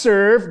cannot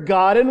serve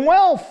God and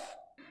wealth.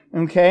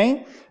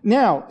 Okay?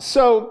 Now,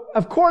 so,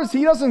 of course,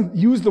 he doesn't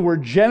use the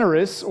word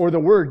generous or the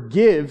word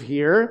give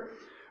here,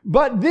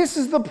 but this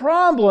is the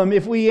problem.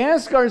 If we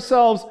ask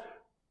ourselves,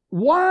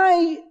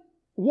 why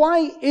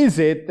is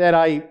it that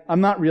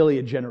I'm not really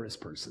a generous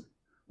person?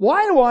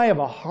 Why do I have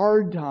a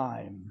hard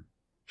time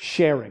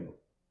sharing?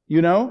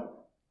 You know?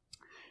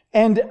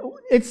 And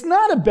it's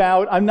not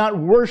about, I'm not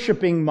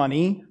worshiping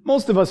money.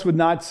 Most of us would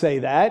not say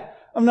that.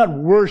 I'm not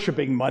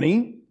worshiping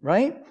money,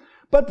 right?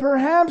 But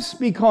perhaps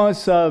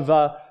because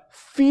of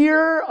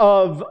fear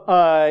of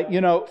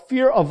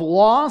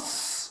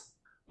loss.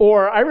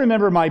 Or I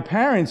remember my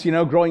parents,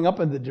 growing up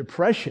in the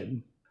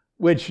Depression,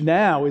 which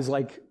now is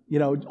like,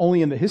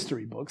 only in the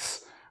history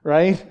books,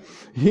 right?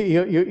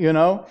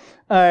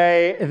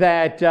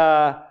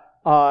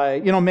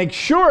 Make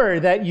sure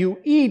that you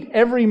eat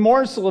every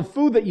morsel of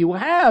food that you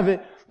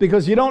have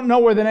because you don't know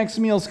where the next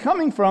meal's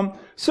coming from.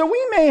 So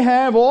we may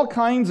have all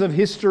kinds of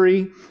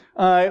history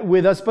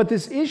with us, but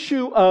this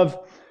issue of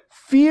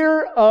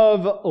fear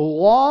of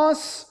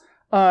loss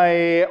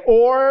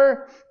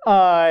or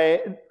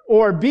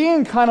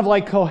being kind of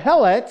like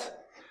Kohelet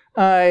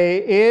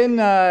in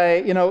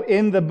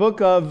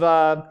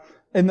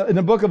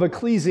the book of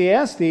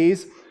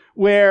Ecclesiastes,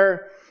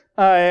 where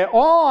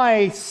all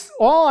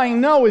I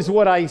know is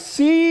what I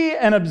see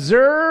and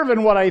observe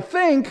and what I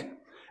think,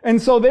 and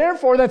so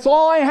therefore that's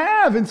all I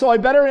have, and so I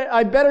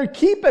better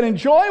keep and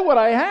enjoy what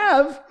I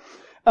have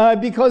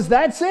because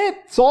that's it.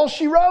 It's all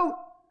she wrote.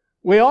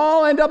 We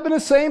all end up in the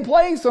same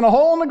place, in a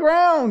hole in the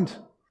ground,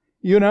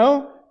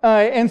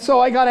 and so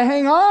I got to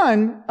hang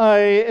on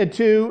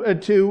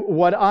to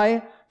what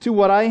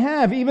I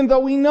have, even though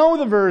we know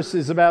the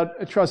verses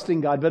about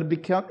trusting God, but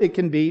it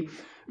can be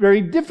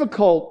very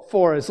difficult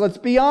for us. Let's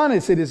be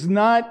honest. It is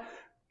not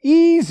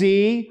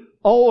easy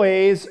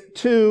always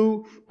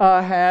to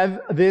have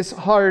this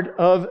heart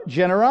of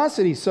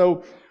generosity.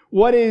 So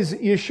what is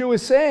Yeshua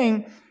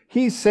saying?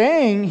 He's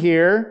saying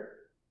here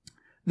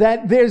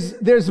that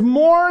there's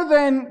more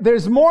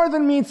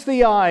than meets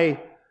the eye,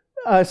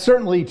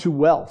 certainly to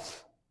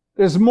wealth.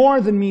 There's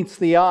more than meets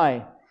the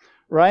eye,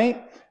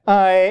 right?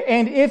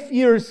 And if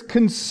you're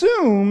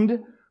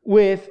consumed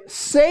with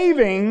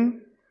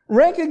saving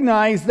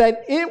recognize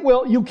that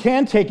you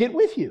can take it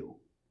with you,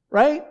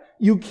 right?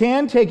 You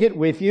can take it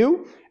with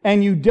you,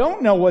 and you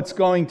don't know what's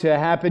going to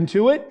happen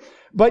to it,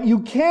 but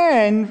you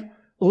can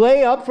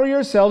lay up for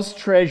yourselves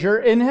treasure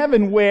in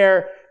heaven,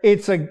 where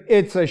it's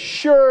a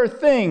sure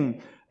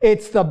thing.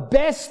 It's the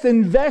best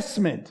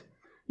investment.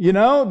 You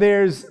know,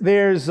 there's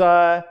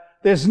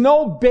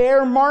no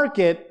bear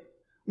market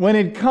when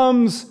it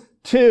comes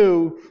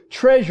to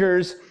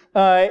treasures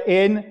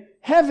in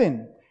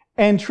heaven.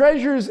 And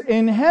treasures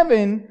in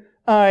heaven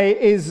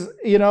is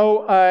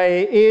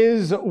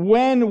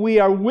when we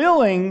are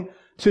willing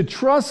to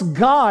trust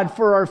God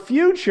for our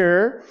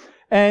future,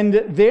 and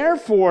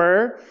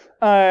therefore,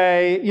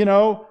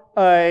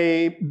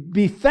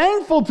 be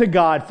thankful to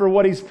God for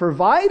what He's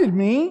provided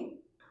me,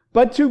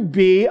 but to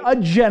be a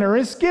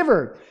generous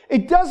giver.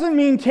 It doesn't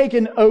mean take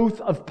an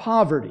oath of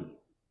poverty,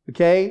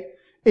 okay?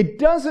 It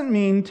doesn't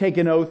mean take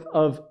an oath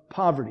of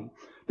poverty.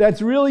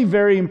 That's really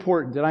very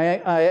important, and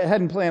I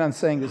hadn't planned on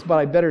saying this, but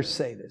I better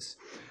say this.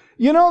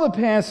 You know the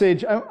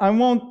passage, I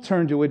won't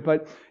turn to it,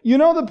 but you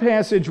know the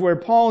passage where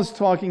Paul is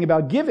talking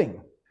about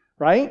giving,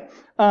 right?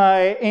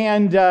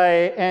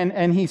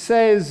 And he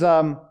says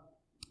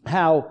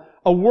how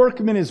a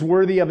workman is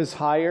worthy of his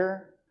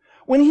hire.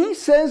 When he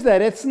says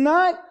that, it's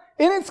not,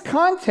 in its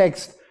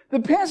context, the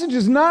passage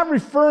is not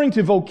referring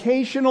to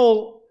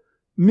vocational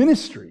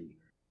ministry.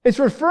 It's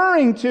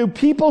referring to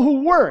people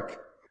who work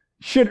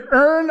should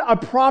earn a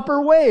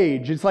proper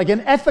wage. It's like an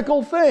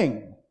ethical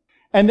thing.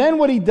 And then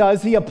what he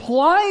does, he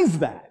applies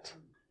that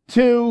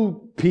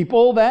to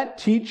people that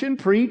teach and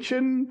preach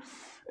and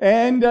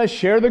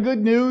share the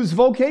good news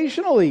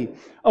vocationally.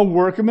 A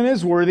workman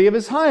is worthy of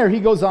his hire. He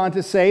goes on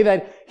to say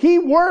that he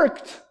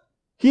worked.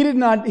 He did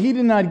not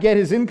get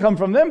his income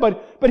from them,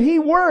 but he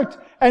worked.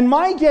 And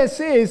my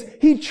guess is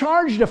he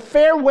charged a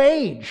fair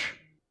wage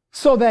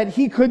so that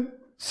he could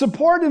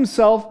support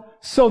himself,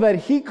 so that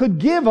he could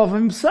give of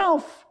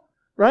himself,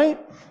 right?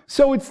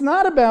 So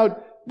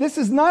this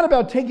is not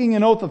about taking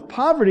an oath of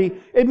poverty.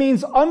 It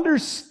means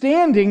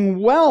understanding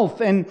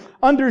wealth and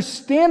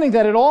understanding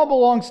that it all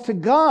belongs to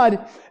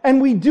God,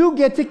 and we do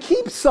get to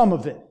keep some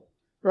of it,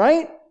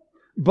 right?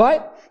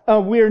 But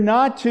we're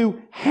not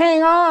to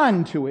hang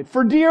on to it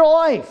for dear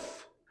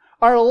life.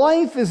 Our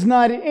life is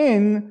not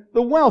in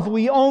the wealth.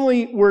 We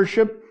only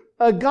worship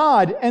a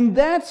God, and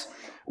that's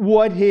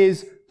what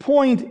his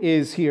point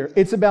is here.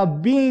 It's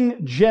about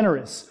being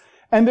generous.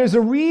 And there's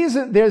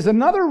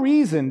another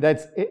reason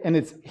and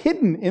it's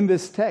hidden in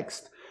this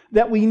text,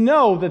 that we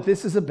know that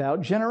this is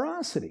about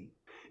generosity.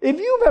 If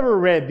you've ever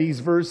read these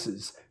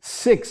verses,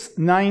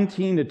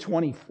 6:19 to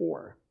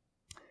 24,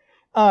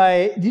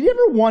 did you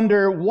ever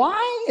wonder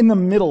why in the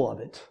middle of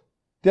it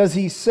does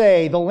he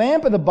say, the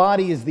lamp of the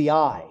body is the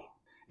eye?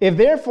 If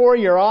therefore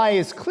your eye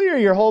is clear,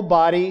 your whole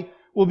body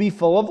will be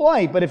full of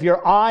light. But if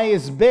your eye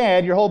is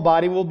bad, your whole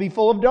body will be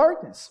full of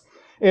darkness.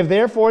 If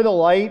therefore the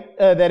light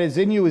that is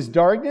in you is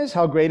darkness,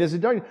 how great is the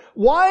darkness?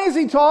 Why is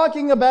he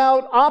talking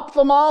about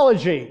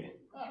ophthalmology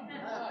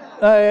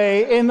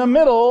in the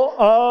middle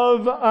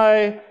of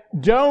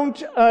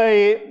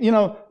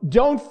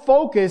don't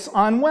focus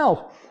on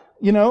wealth?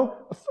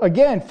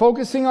 Again,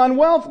 focusing on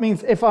wealth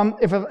means if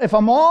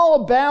I'm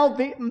all about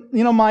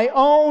my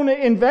own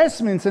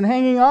investments and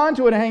hanging on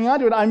to it,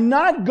 I'm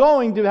not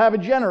going to have a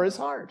generous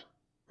heart,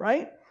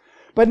 right?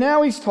 But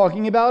now he's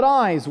talking about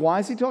eyes. Why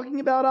is he talking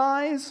about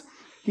eyes?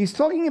 He's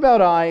talking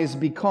about eyes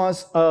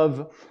because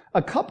of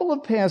a couple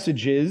of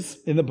passages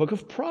in the book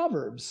of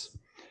Proverbs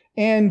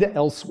and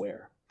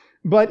elsewhere.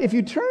 But if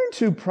you turn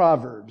to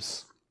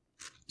Proverbs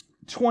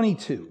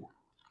 22,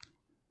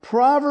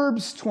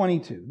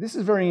 this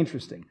is very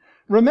interesting.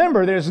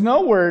 Remember, there's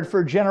no word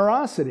for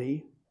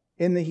generosity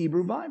in the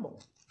Hebrew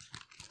Bible,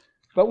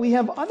 but we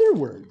have other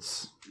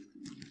words.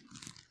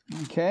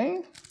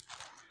 Okay?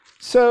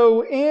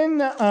 So in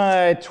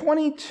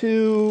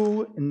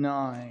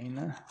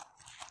 22:9,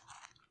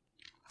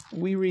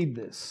 we read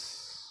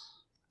this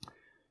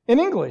in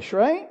English,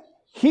 right?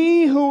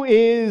 He who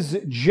is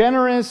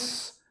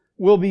generous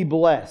will be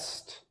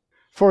blessed,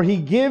 for he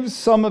gives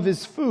some of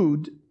his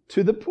food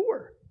to the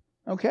poor.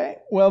 Okay?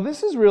 Well,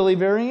 this is really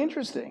very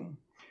interesting,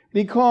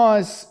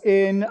 because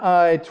in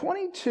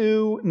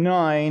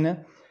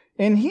 22:9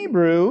 in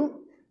Hebrew,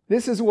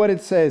 this is what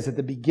it says at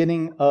the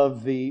beginning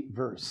of the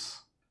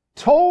verse.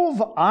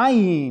 Tov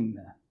ayin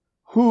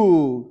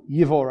hu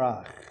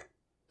yivorach.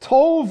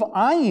 Tov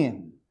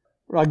ayin.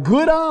 A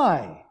good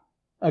eye.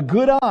 A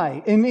good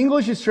eye. In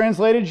English, it's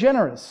translated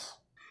generous.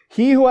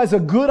 He who has a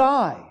good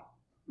eye,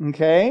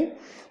 okay,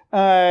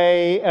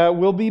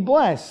 will be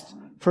blessed,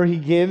 for he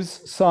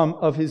gives some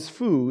of his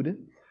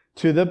food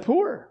to the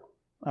poor.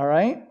 All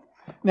right?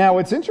 Now,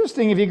 it's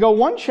interesting, if you go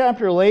one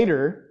chapter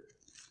later,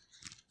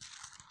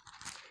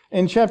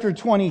 in chapter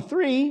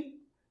 23,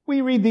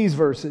 we read these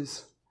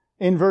verses,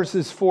 in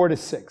verses 4 to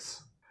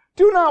 6.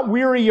 Do not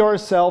weary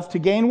yourself to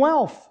gain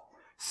wealth.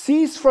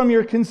 Cease from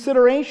your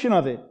consideration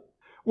of it.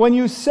 When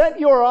you set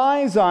your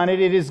eyes on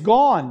it, it is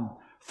gone.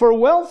 For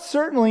wealth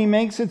certainly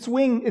makes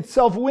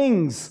itself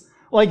wings,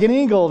 like an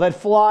eagle that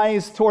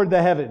flies toward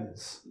the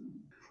heavens.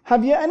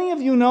 Have you, any of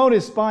you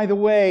noticed, by the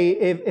way,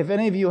 if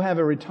any of you have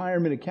a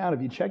retirement account,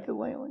 have you checked it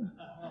lately?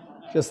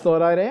 Just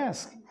thought I'd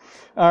ask.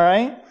 All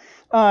right.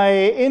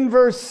 In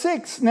verse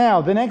 6, now,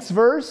 the next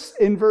verse,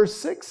 in verse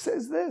 6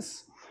 says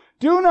this: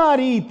 "Do not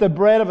eat the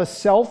bread of a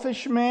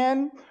selfish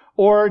man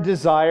or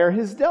desire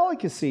his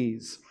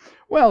delicacies."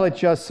 Well, it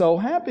just so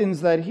happens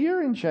that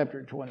here in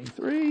chapter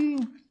 23,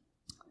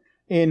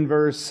 in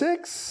verse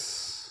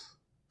 6,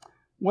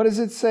 what does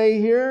it say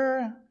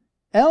here?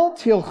 El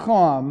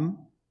tilcham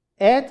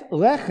et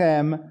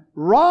lechem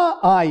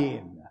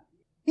ra'ayin,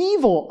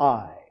 evil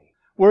eye.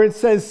 Where it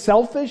says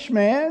selfish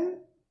man,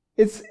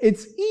 it's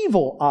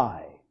evil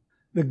eye.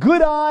 The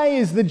good eye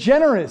is the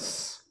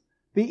generous.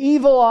 The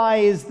evil eye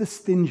is the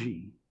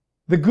stingy.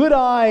 The good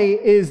eye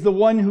is the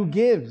one who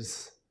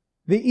gives.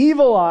 The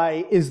evil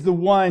eye is the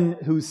one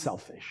who's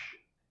selfish.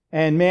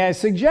 And may I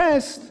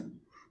suggest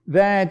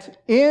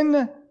that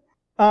in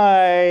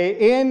Matthew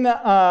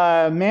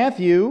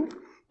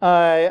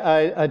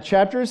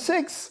chapter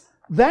 6,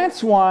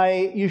 that's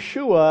why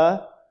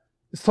Yeshua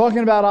is talking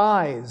about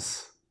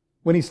eyes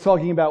when he's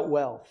talking about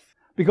wealth.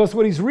 Because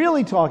what he's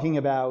really talking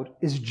about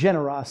is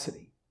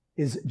generosity.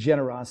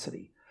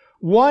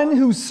 One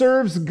who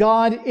serves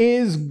God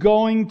is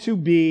going to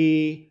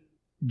be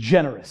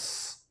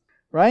generous,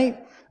 right?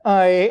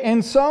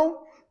 And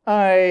so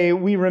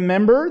we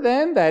remember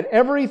then that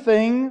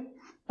everything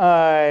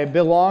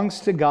belongs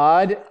to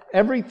God.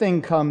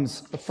 Everything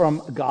comes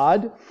from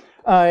God,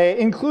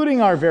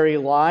 including our very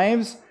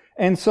lives.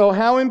 And so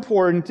how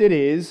important it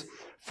is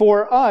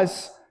for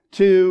us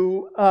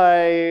to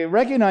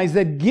recognize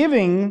that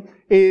giving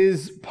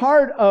is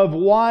part of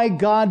why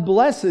God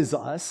blesses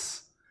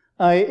us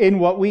in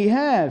what we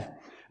have.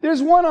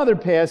 There's one other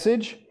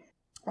passage,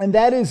 and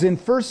that is in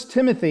 1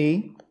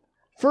 Timothy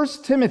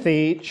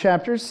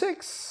chapter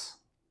 6.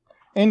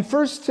 In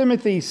 1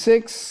 Timothy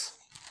 6,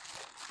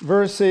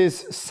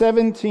 verses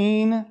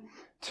 17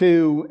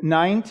 to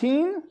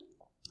 19,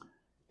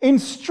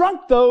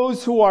 "Instruct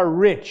those who are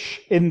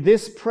rich in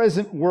this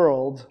present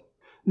world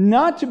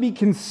not to be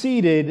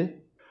conceited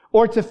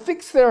or to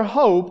fix their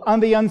hope on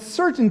the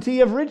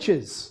uncertainty of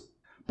riches,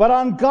 but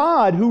on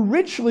God who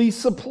richly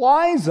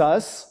supplies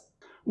us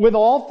with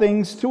all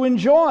things to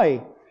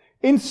enjoy.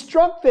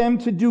 Instruct them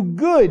to do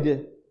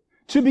good,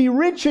 to be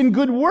rich in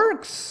good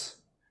works,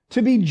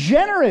 to be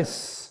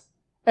generous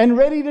and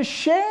ready to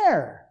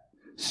share,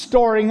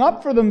 storing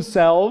up for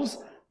themselves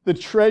the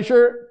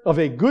treasure of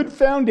a good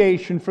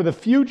foundation for the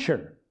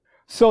future,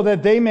 so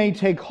that they may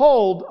take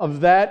hold of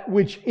that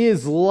which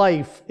is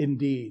life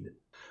indeed."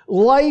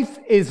 Life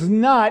is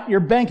not your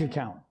bank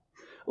account.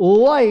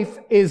 Life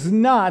is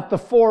not the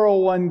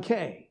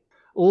 401k.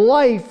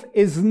 Life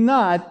is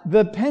not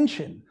the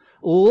pension.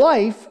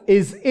 Life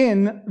is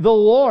in the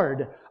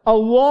Lord.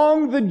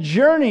 Along the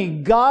journey,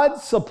 God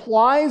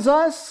supplies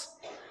us.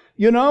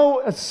 You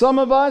know, some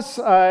of us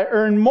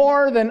earn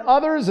more than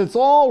others. It's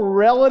all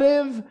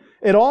relative.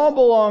 It all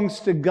belongs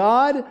to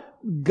God.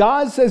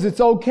 God says it's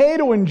okay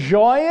to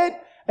enjoy it,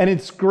 and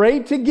it's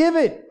great to give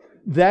it.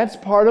 That's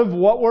part of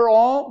what we're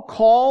all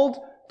called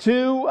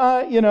to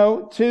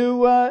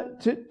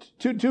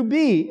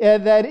be.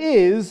 That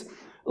is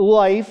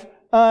life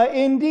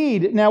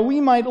indeed. Now, we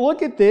might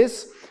look at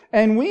this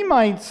and we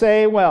might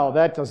say, well,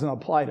 that doesn't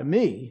apply to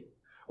me.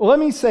 Well, let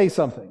me say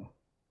something.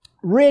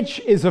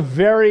 Rich is a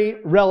very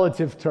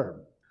relative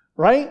term,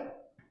 right?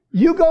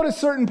 You go to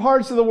certain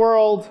parts of the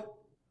world,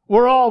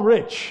 we're all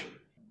rich,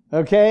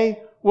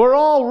 okay? We're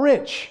all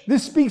rich.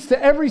 This speaks to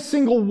every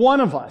single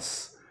one of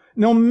us.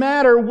 No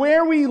matter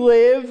where we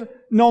live,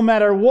 no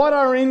matter what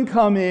our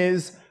income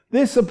is,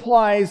 this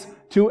applies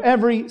to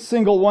every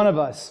single one of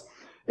us.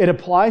 It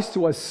applies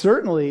to us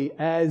certainly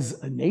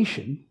as a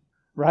nation,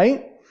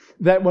 right?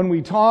 That when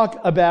we talk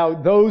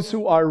about those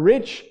who are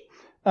rich,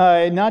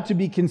 not to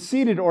be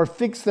conceited or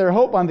fix their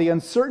hope on the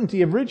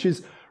uncertainty of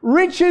riches.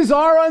 Riches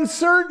are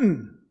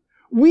uncertain.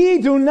 We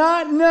do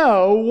not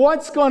know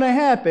what's going to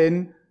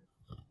happen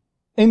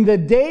in the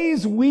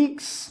days,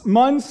 weeks,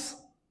 months,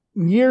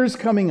 years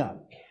coming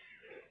up.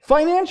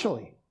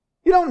 Financially,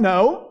 you don't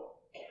know,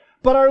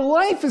 but our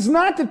life is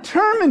not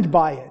determined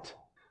by it.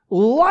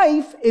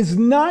 Life is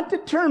not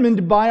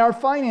determined by our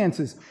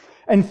finances.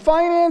 And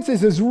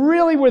finances is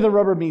really where the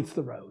rubber meets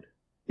the road.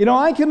 You know,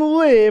 I can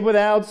live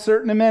without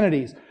certain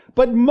amenities,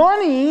 but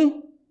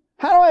money,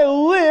 how do I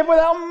live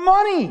without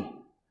money?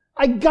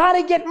 I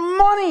gotta get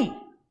money,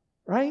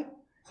 right?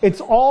 It's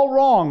all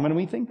wrong when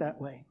we think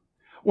that way.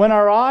 When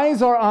our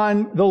eyes are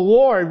on the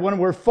Lord, when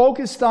we're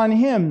focused on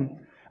Him,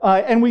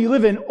 and we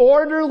live an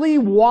orderly,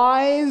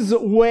 wise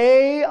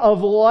way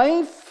of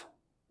life,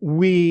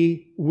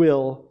 we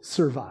will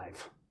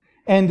survive.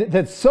 And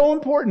that's so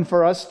important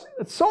for us.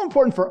 It's so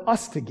important for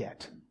us to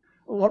get,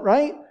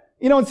 right?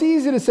 You know, it's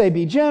easy to say,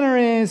 be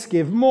generous,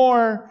 give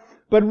more,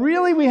 but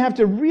really we have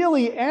to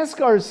really ask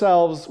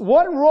ourselves,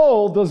 what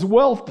role does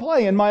wealth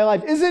play in my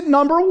life? Is it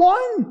number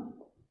one?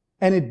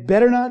 And it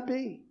better not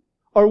be.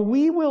 Or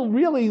we will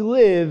really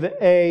live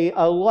a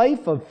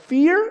life of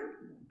fear,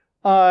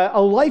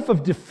 a life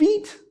of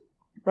defeat,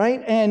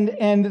 right?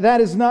 And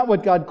that is not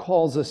what God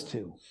calls us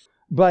to.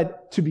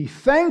 But to be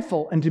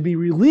thankful and to be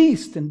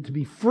released and to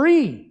be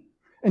free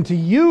and to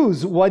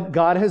use what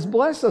God has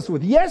blessed us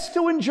with. Yes,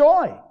 to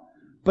enjoy,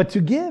 but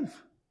to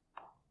give,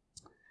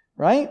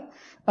 right?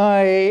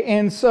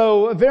 And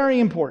so very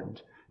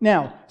important.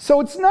 Now,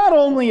 so it's not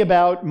only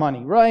about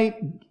money, right?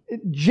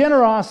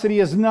 Generosity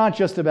is not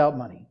just about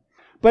money,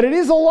 but it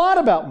is a lot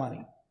about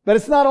money, but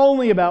it's not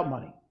only about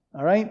money,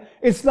 all right?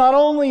 It's not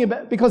only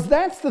about, because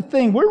that's the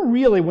thing,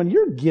 when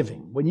you're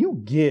giving, when you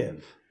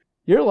give,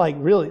 you're like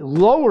really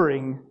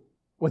lowering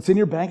what's in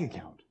your bank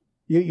account,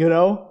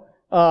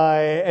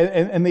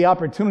 and the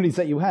opportunities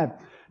that you have.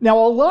 Now,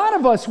 a lot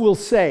of us will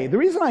say, the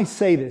reason I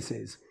say this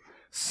is,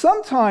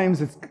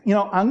 sometimes it's,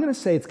 I'm going to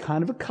say it's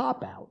kind of a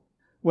cop-out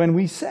when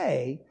we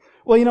say,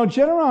 well,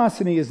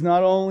 generosity is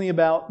not only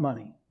about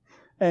money.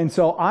 And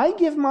so I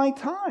give my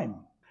time.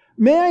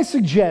 May I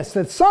suggest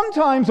that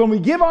sometimes when we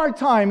give our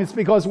time, it's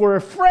because we're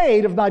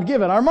afraid of not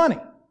giving our money.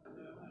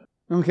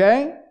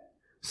 Okay?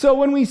 So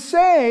when we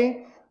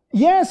say,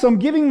 yes, I'm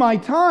giving my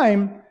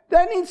time,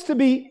 that needs to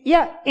be,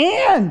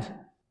 and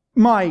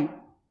my,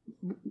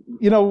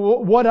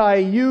 what I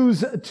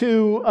use to,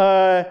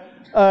 to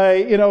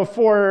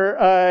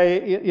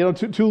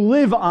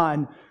live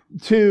on,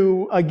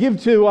 to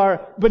give to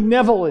our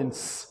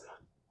benevolence,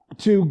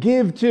 to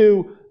give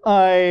to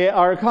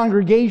our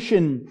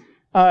congregation,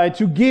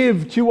 to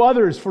give to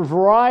others for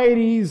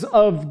varieties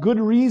of good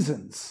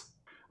reasons,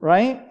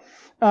 right?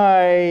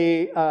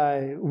 We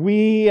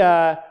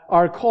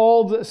are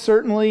called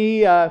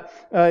certainly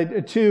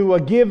to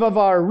give of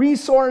our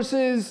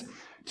resources,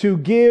 to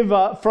give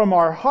from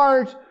our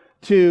heart,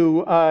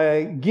 to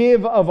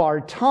give of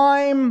our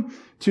time,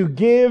 to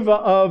give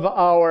of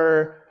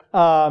our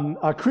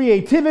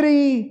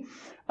creativity,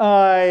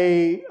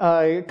 completely,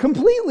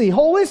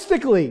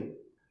 holistically,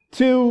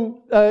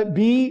 to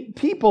be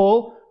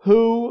people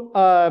who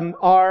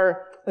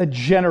are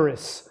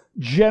generous,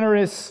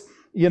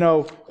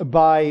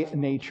 by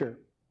nature.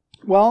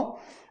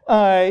 Well,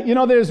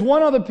 there's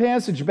one other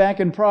passage back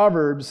in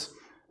Proverbs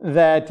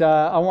that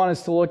I want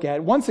us to look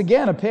at. Once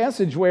again, a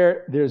passage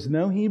where there's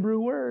no Hebrew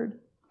word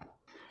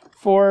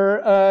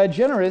for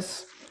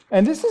generous.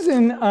 And this is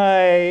in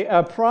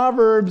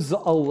Proverbs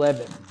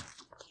 11.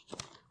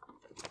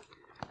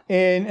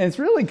 And it's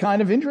really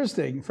kind of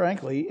interesting,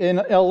 frankly. In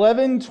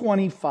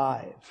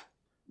 11:25,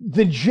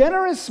 the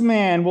generous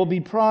man will be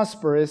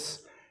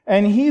prosperous,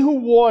 and he who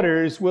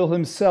waters will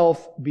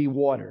himself be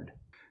watered.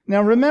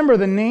 Now remember,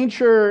 the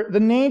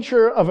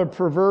nature of a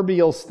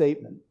proverbial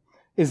statement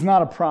is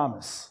not a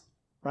promise,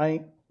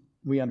 right?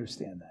 We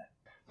understand that.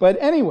 But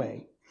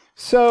anyway,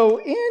 so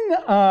in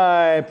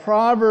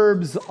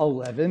Proverbs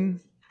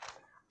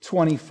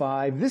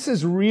 11:25, this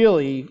is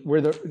really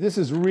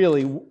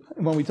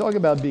when we talk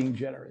about being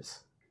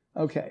generous.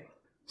 Okay,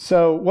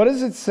 so what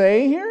does it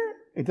say here?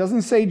 It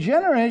doesn't say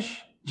generous.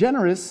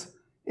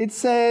 It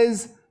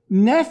says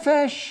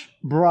nefesh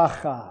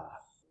bracha,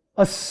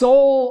 a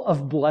soul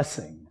of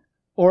blessing,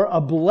 or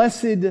a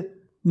blessed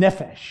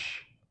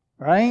nefesh,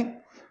 right?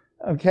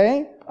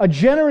 Okay, a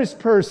generous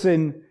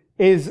person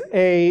is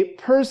a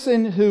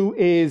person who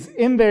is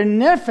in their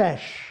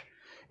nefesh,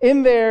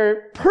 in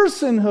their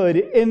personhood,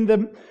 in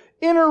the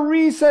inner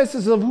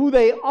recesses of who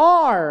they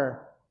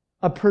are,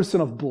 a person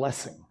of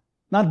blessing.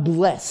 Not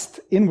blessed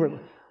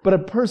inwardly, but a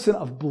person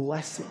of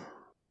blessing.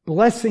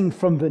 Blessing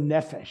from the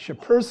nefesh, a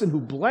person who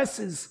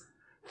blesses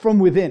from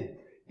within.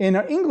 In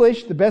our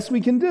English, the best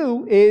we can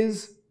do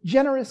is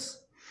generous.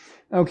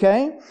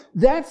 Okay?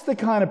 That's the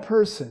kind of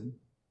person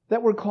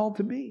that we're called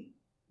to be.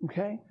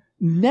 Okay?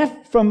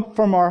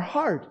 From our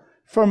heart,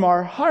 from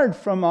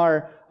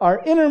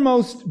our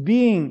innermost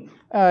being,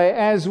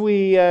 as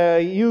we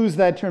use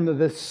that term,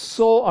 the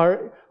soul,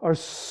 our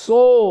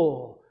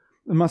soul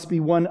must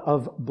be one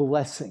of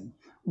blessing,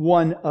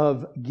 one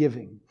of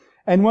giving.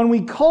 And when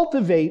we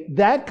cultivate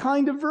that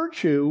kind of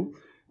virtue,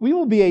 we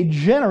will be a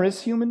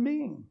generous human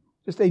being.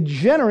 Just a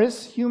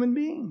generous human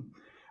being.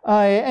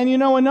 And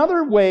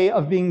another way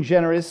of being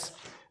generous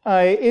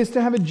is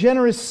to have a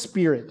generous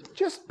spirit.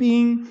 Just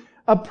being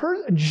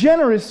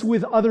generous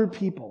with other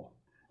people.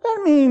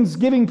 That means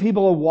giving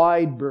people a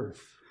wide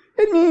berth.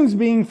 It means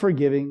being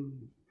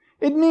forgiving.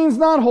 It means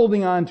not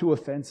holding on to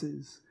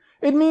offenses.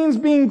 It means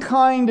being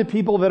kind to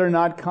people that are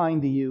not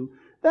kind to you.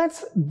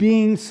 That's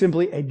being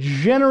simply a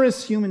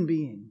generous human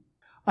being.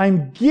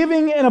 I'm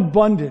giving in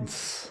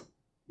abundance,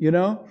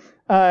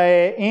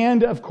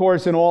 and of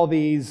course in all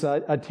these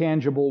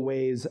tangible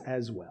ways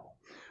as well.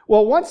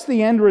 Well, what's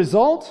the end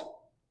result?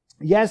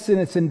 Yes, and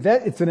it's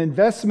an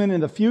investment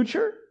in the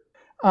future.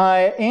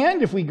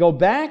 And if we go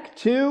back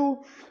to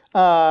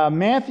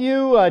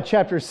Matthew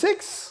chapter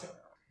 6,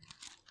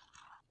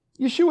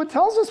 Yeshua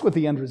tells us what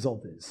the end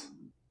result is.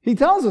 He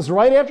tells us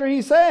right after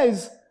he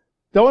says,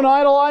 don't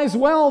idolize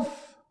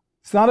wealth.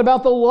 It's not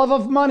about the love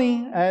of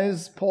money,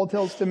 as Paul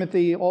tells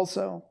Timothy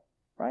also,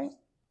 right?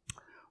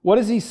 What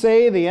does he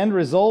say? The end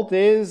result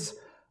is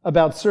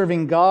about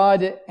serving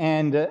God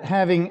and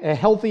having a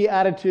healthy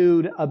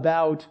attitude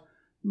about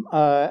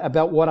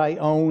what I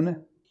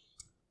own.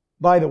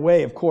 By the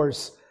way, of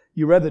course,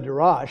 you read the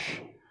Darash,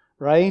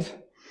 right?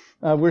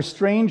 We're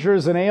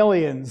strangers and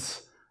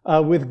aliens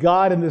with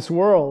God in this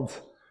world.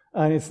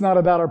 And it's not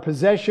about our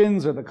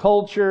possessions or the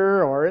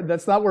culture, or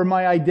that's not where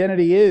my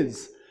identity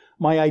is.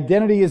 My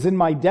identity is in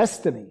my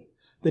destiny.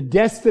 The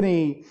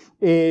destiny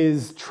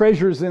is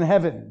treasures in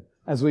heaven,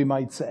 as we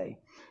might say,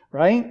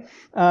 right?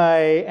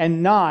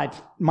 And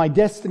my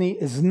destiny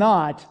is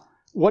not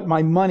what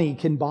my money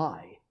can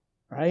buy,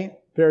 right?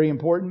 Very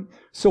important.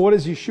 So what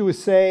does Yeshua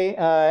say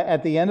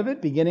at the end of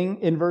it, beginning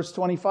in verse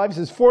 25? He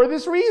says, for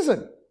this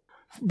reason,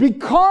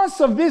 because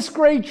of this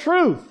great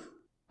truth,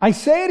 I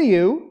say to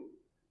you,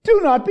 do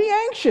not be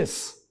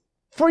anxious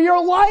for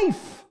your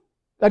life.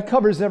 That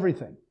covers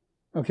everything,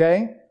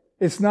 okay?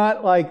 It's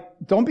not like,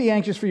 don't be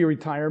anxious for your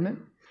retirement.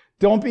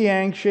 Don't be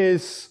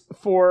anxious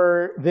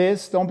for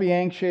this. Don't be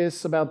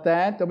anxious about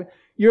that.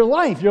 Your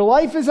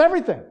life is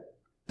everything.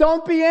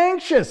 Don't be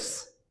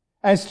anxious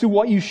as to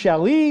what you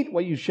shall eat,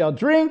 what you shall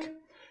drink,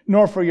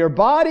 nor for your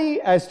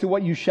body as to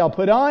what you shall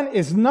put on.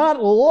 Is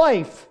not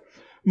life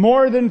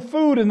more than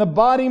food, and the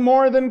body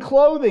more than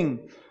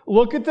clothing?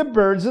 Look at the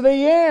birds of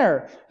the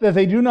air, that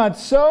they do not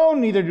sow,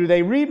 neither do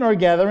they reap, nor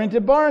gather into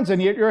barns,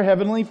 and yet your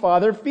heavenly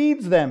Father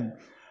feeds them.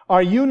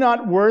 Are you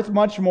not worth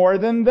much more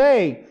than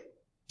they?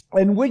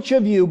 And which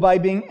of you, by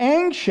being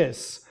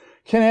anxious,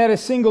 can add a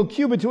single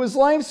cubit to his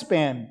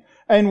lifespan?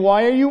 And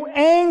why are you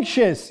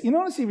anxious? You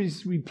notice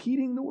he's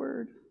repeating the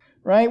word,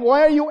 right?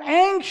 Why are you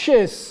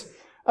anxious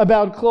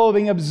about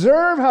clothing?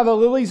 Observe how the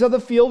lilies of the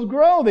field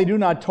grow. They do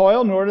not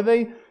toil, nor do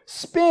they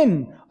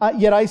spin.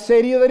 Yet I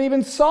say to you that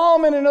even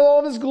Solomon in all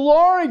of his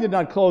glory did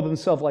not clothe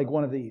himself like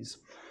one of these.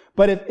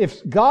 But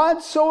if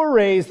God so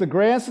arrays the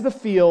grass of the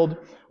field,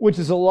 which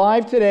is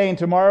alive today and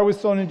tomorrow is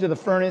thrown into the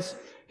furnace,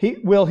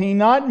 will he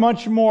not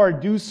much more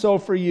do so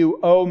for you,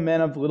 O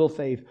men of little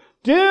faith?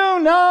 Do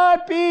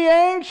not be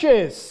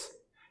anxious.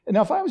 And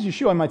now if I was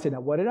Yeshua, I might say,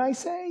 now what did I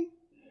say?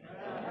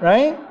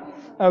 Right?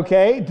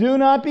 Okay, do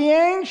not be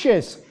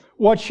anxious.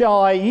 What shall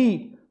I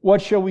eat?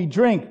 What shall we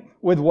drink?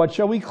 With what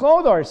shall we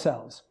clothe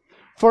ourselves?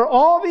 For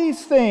all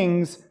these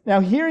things, now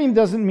here he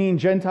doesn't mean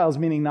Gentiles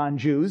meaning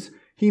non-Jews,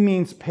 he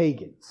means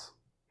pagans.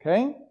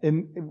 Okay?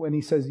 And when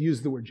he says,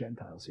 use the word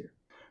Gentiles here.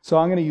 So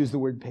I'm going to use the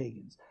word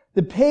pagans.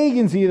 The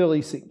pagans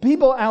eagerly seek.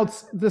 People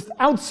just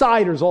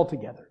outsiders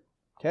altogether.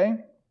 Okay?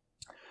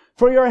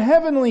 For your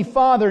heavenly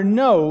Father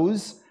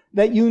knows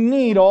that you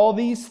need all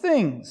these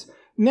things.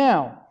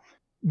 Now,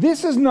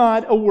 this is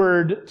not a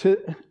word to,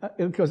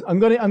 because I'm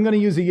going to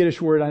use a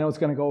Yiddish word. I know it's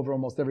going to go over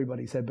almost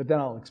everybody's head, but then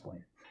I'll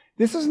explain.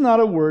 This is not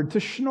a word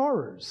to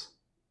schnorrers,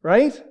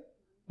 right?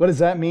 What does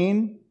that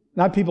mean?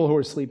 Not people who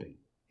are sleeping.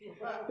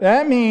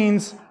 That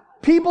means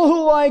people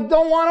who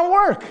don't want to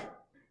work.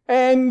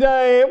 And,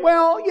 I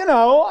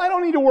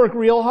don't need to work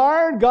real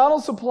hard. God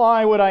will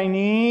supply what I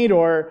need,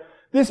 or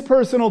this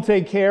person will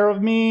take care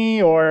of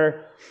me,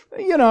 or,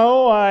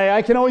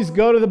 I can always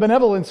go to the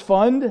benevolence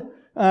fund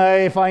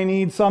if I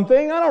need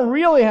something. I don't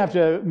really have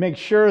to make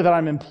sure that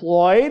I'm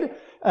employed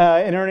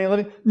and earning a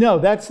living. No,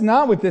 that's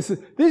not what this is.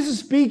 This is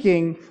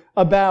speaking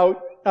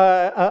about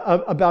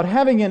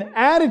having an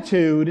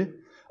attitude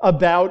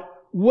about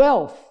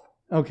wealth,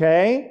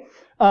 okay?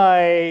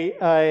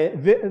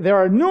 There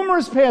are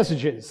numerous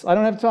passages. I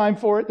don't have time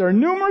for it. There are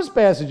numerous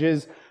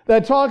passages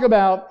that talk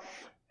about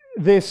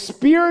the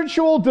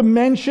spiritual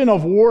dimension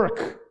of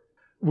work,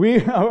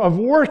 of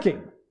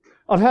working,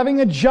 of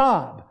having a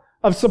job,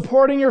 of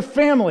supporting your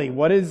family.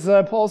 What does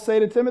Paul say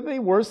to Timothy?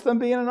 Worse than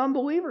being an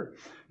unbeliever.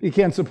 You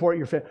can't support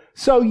your family.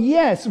 So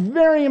yes,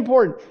 very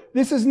important.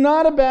 This is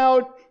not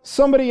about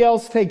somebody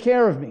else take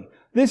care of me.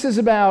 This is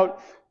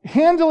about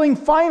handling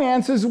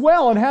finances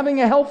well and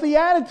having a healthy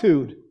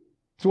attitude.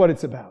 That's what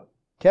it's about.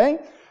 Okay?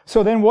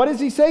 So then what does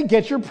he say?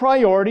 Get your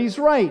priorities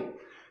right.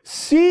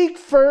 Seek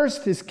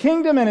first his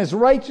kingdom and his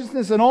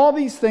righteousness, and all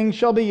these things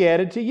shall be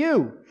added to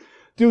you.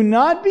 Do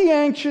not be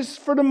anxious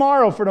for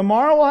tomorrow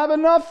will have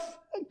enough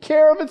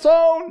care of its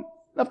own,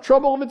 enough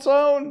trouble of its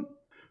own,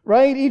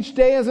 right? Each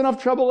day has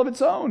enough trouble of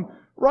its own,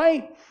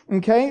 right?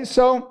 Okay,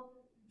 so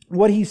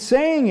what he's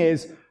saying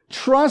is,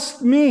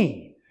 trust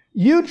me.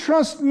 You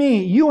trust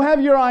me. You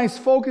have your eyes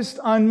focused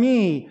on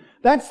me.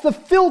 That's the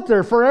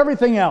filter for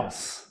everything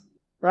else,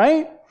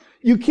 right?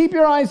 You keep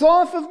your eyes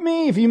off of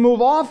me. If you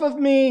move off of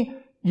me,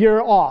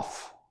 you're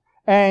off.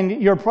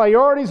 And your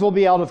priorities will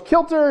be out of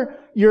kilter.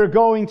 You're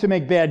going to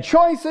make bad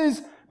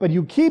choices. But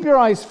you keep your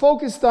eyes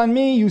focused on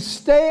me. You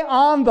stay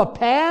on the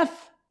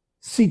path.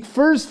 Seek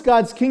first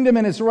God's kingdom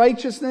and his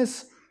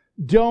righteousness.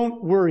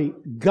 Don't worry.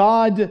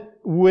 God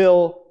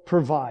will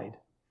provide.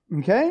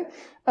 Okay?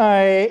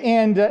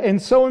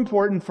 And so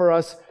important for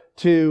us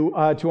to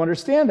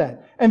understand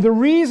that. And the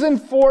reason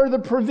for the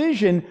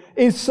provision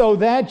is so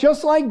that,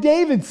 just like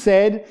David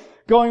said,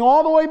 going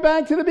all the way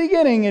back to the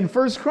beginning in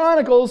 1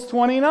 Chronicles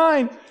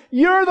 29,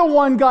 you're the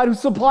one, God, who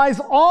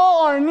supplies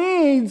all our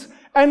needs,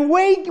 and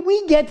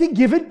we get to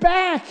give it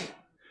back.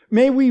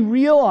 May we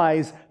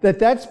realize that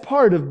that's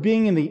part of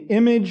being in the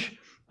image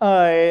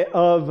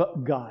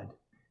of God,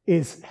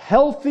 is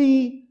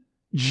healthy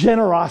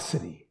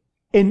generosity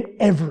in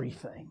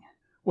everything.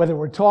 whether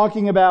we're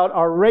talking about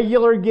our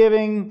regular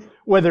giving,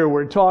 whether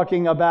we're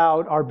talking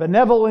about our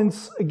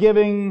benevolence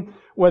giving,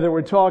 whether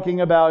we're talking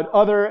about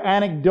other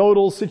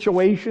anecdotal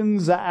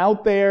situations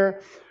out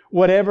there,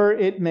 whatever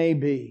it may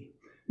be.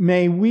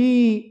 May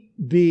we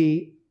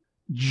be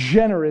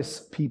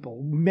generous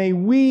people. May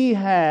we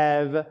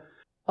have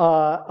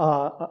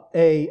a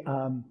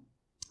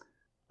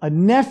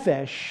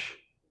nefesh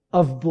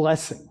of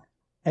blessing,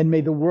 and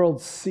may the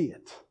world see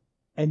it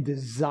and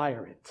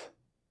desire it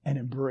and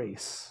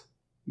embrace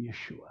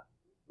Yeshua.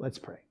 Let's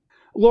pray.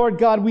 Lord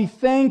God, we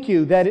thank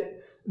you that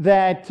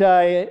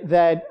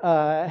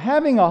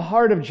having a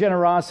heart of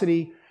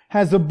generosity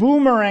has a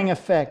boomerang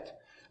effect,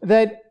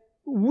 that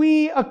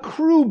we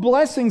accrue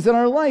blessings in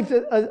our life,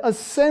 a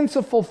sense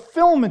of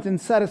fulfillment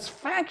and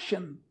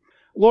satisfaction,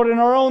 Lord, in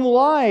our own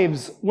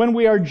lives when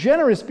we are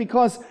generous,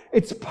 because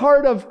it's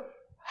part of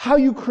how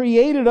you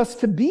created us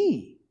to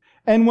be.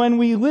 And when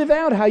we live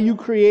out how you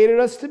created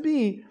us to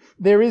be,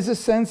 there is a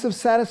sense of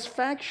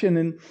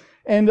satisfaction.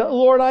 And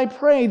Lord, I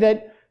pray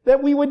that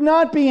we would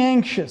not be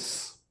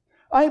anxious.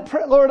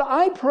 Lord,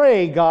 I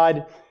pray,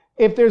 God,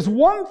 if there's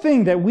one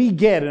thing that we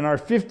get in our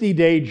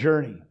 50-day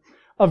journey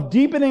of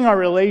deepening our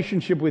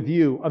relationship with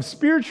you, of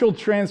spiritual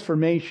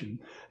transformation,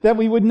 that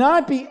we would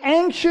not be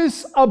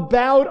anxious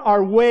about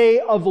our way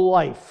of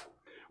life.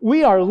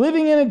 We are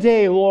living in a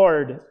day,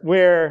 Lord,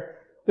 where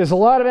there's a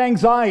lot of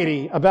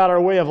anxiety about our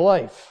way of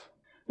life.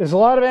 There's a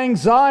lot of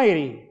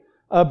anxiety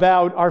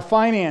about our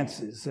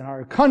finances and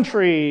our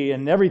country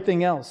and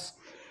everything else.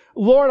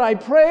 Lord, I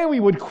pray we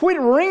would quit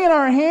wringing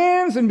our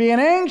hands and being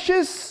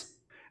anxious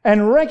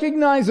and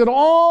recognize it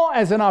all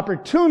as an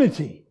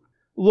opportunity,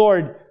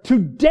 Lord, to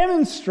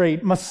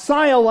demonstrate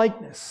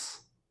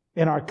Messiah-likeness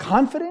in our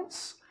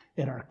confidence,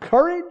 in our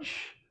courage,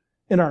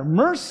 in our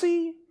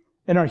mercy,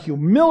 in our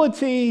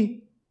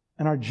humility,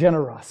 and our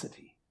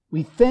generosity.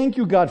 We thank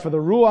you, God, for the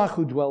Ruach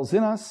who dwells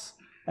in us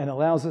and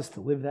allows us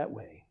to live that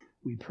way.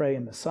 We pray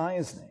in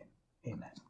Messiah's name. Amen.